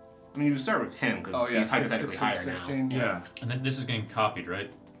 I mean, you start with him because he's hypothetically higher 16. now. Yeah. And then this is getting copied,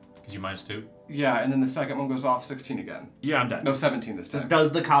 right? Because you -2. Yeah, and then the second one goes off 16 again. Yeah, I'm dead. No, 17 this time.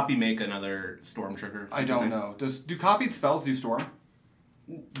 Does the copy make another storm trigger? I don't know. Do copied spells do storm?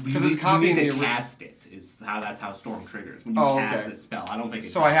 Because it's copying you need the to original. cast it. That's how storm triggers when you Oh, cast okay. this spell. I don't think.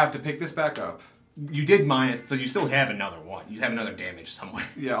 So I have to pick this back up. You did minus, so you still have another one. You have another damage somewhere.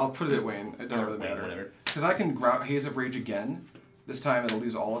 Yeah, I'll put it at Wayne. It doesn't really Wayne, matter. whatever. Because I can Haze of Rage again. This time it'll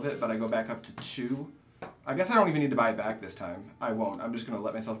lose all of it, but I go back up to 2. I guess I don't even need to buy it back this time. I won't. I'm just going to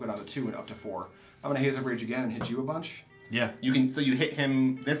let myself go down to 2 and up to 4. I'm going to Haze of Rage again and hit you a bunch. Yeah. You can. So you hit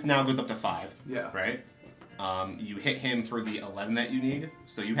him. This now goes up to 5. Yeah. Right. You hit him for the 11 that you need,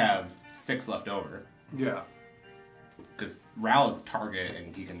 so you have 6 left over. Yeah. Because Ral is target,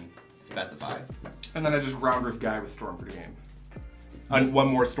 and he can specify. And then I just Ground Rift Guy with Storm for the game. And one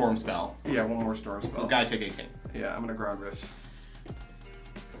more storm spell. Yeah, one more Storm spell. So Guy take 18. Yeah, I'm going to Ground Rift.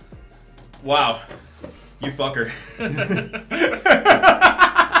 Wow. You fucker.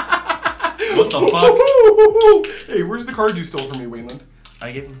 What the fuck? Hey, where's the cards you stole from me, Wayland?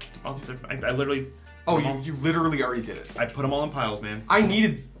 I gave him. I literally. Oh, you literally already did it. I put them all in piles, man. I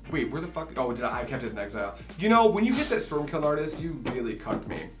needed. Wait, where the fuck? Oh, I kept it in exile. You know, when you get that Stormkill artist, you really cucked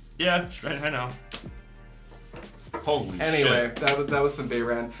me. Yeah, I know. Holy Anyway, shit. that was some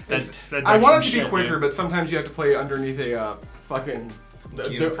Veyran. That I does want it some to be shit, quicker, man. but sometimes you have to play underneath a fucking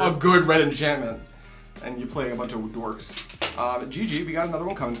a good red enchantment, and you play a bunch of dorks. GG, we got another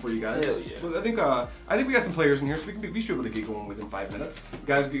one coming for you guys. Hell yeah. Well, I think we got some players in here, so we should be able to get going within 5 minutes.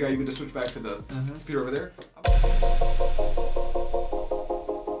 Guys, you got to switch back to the computer over there.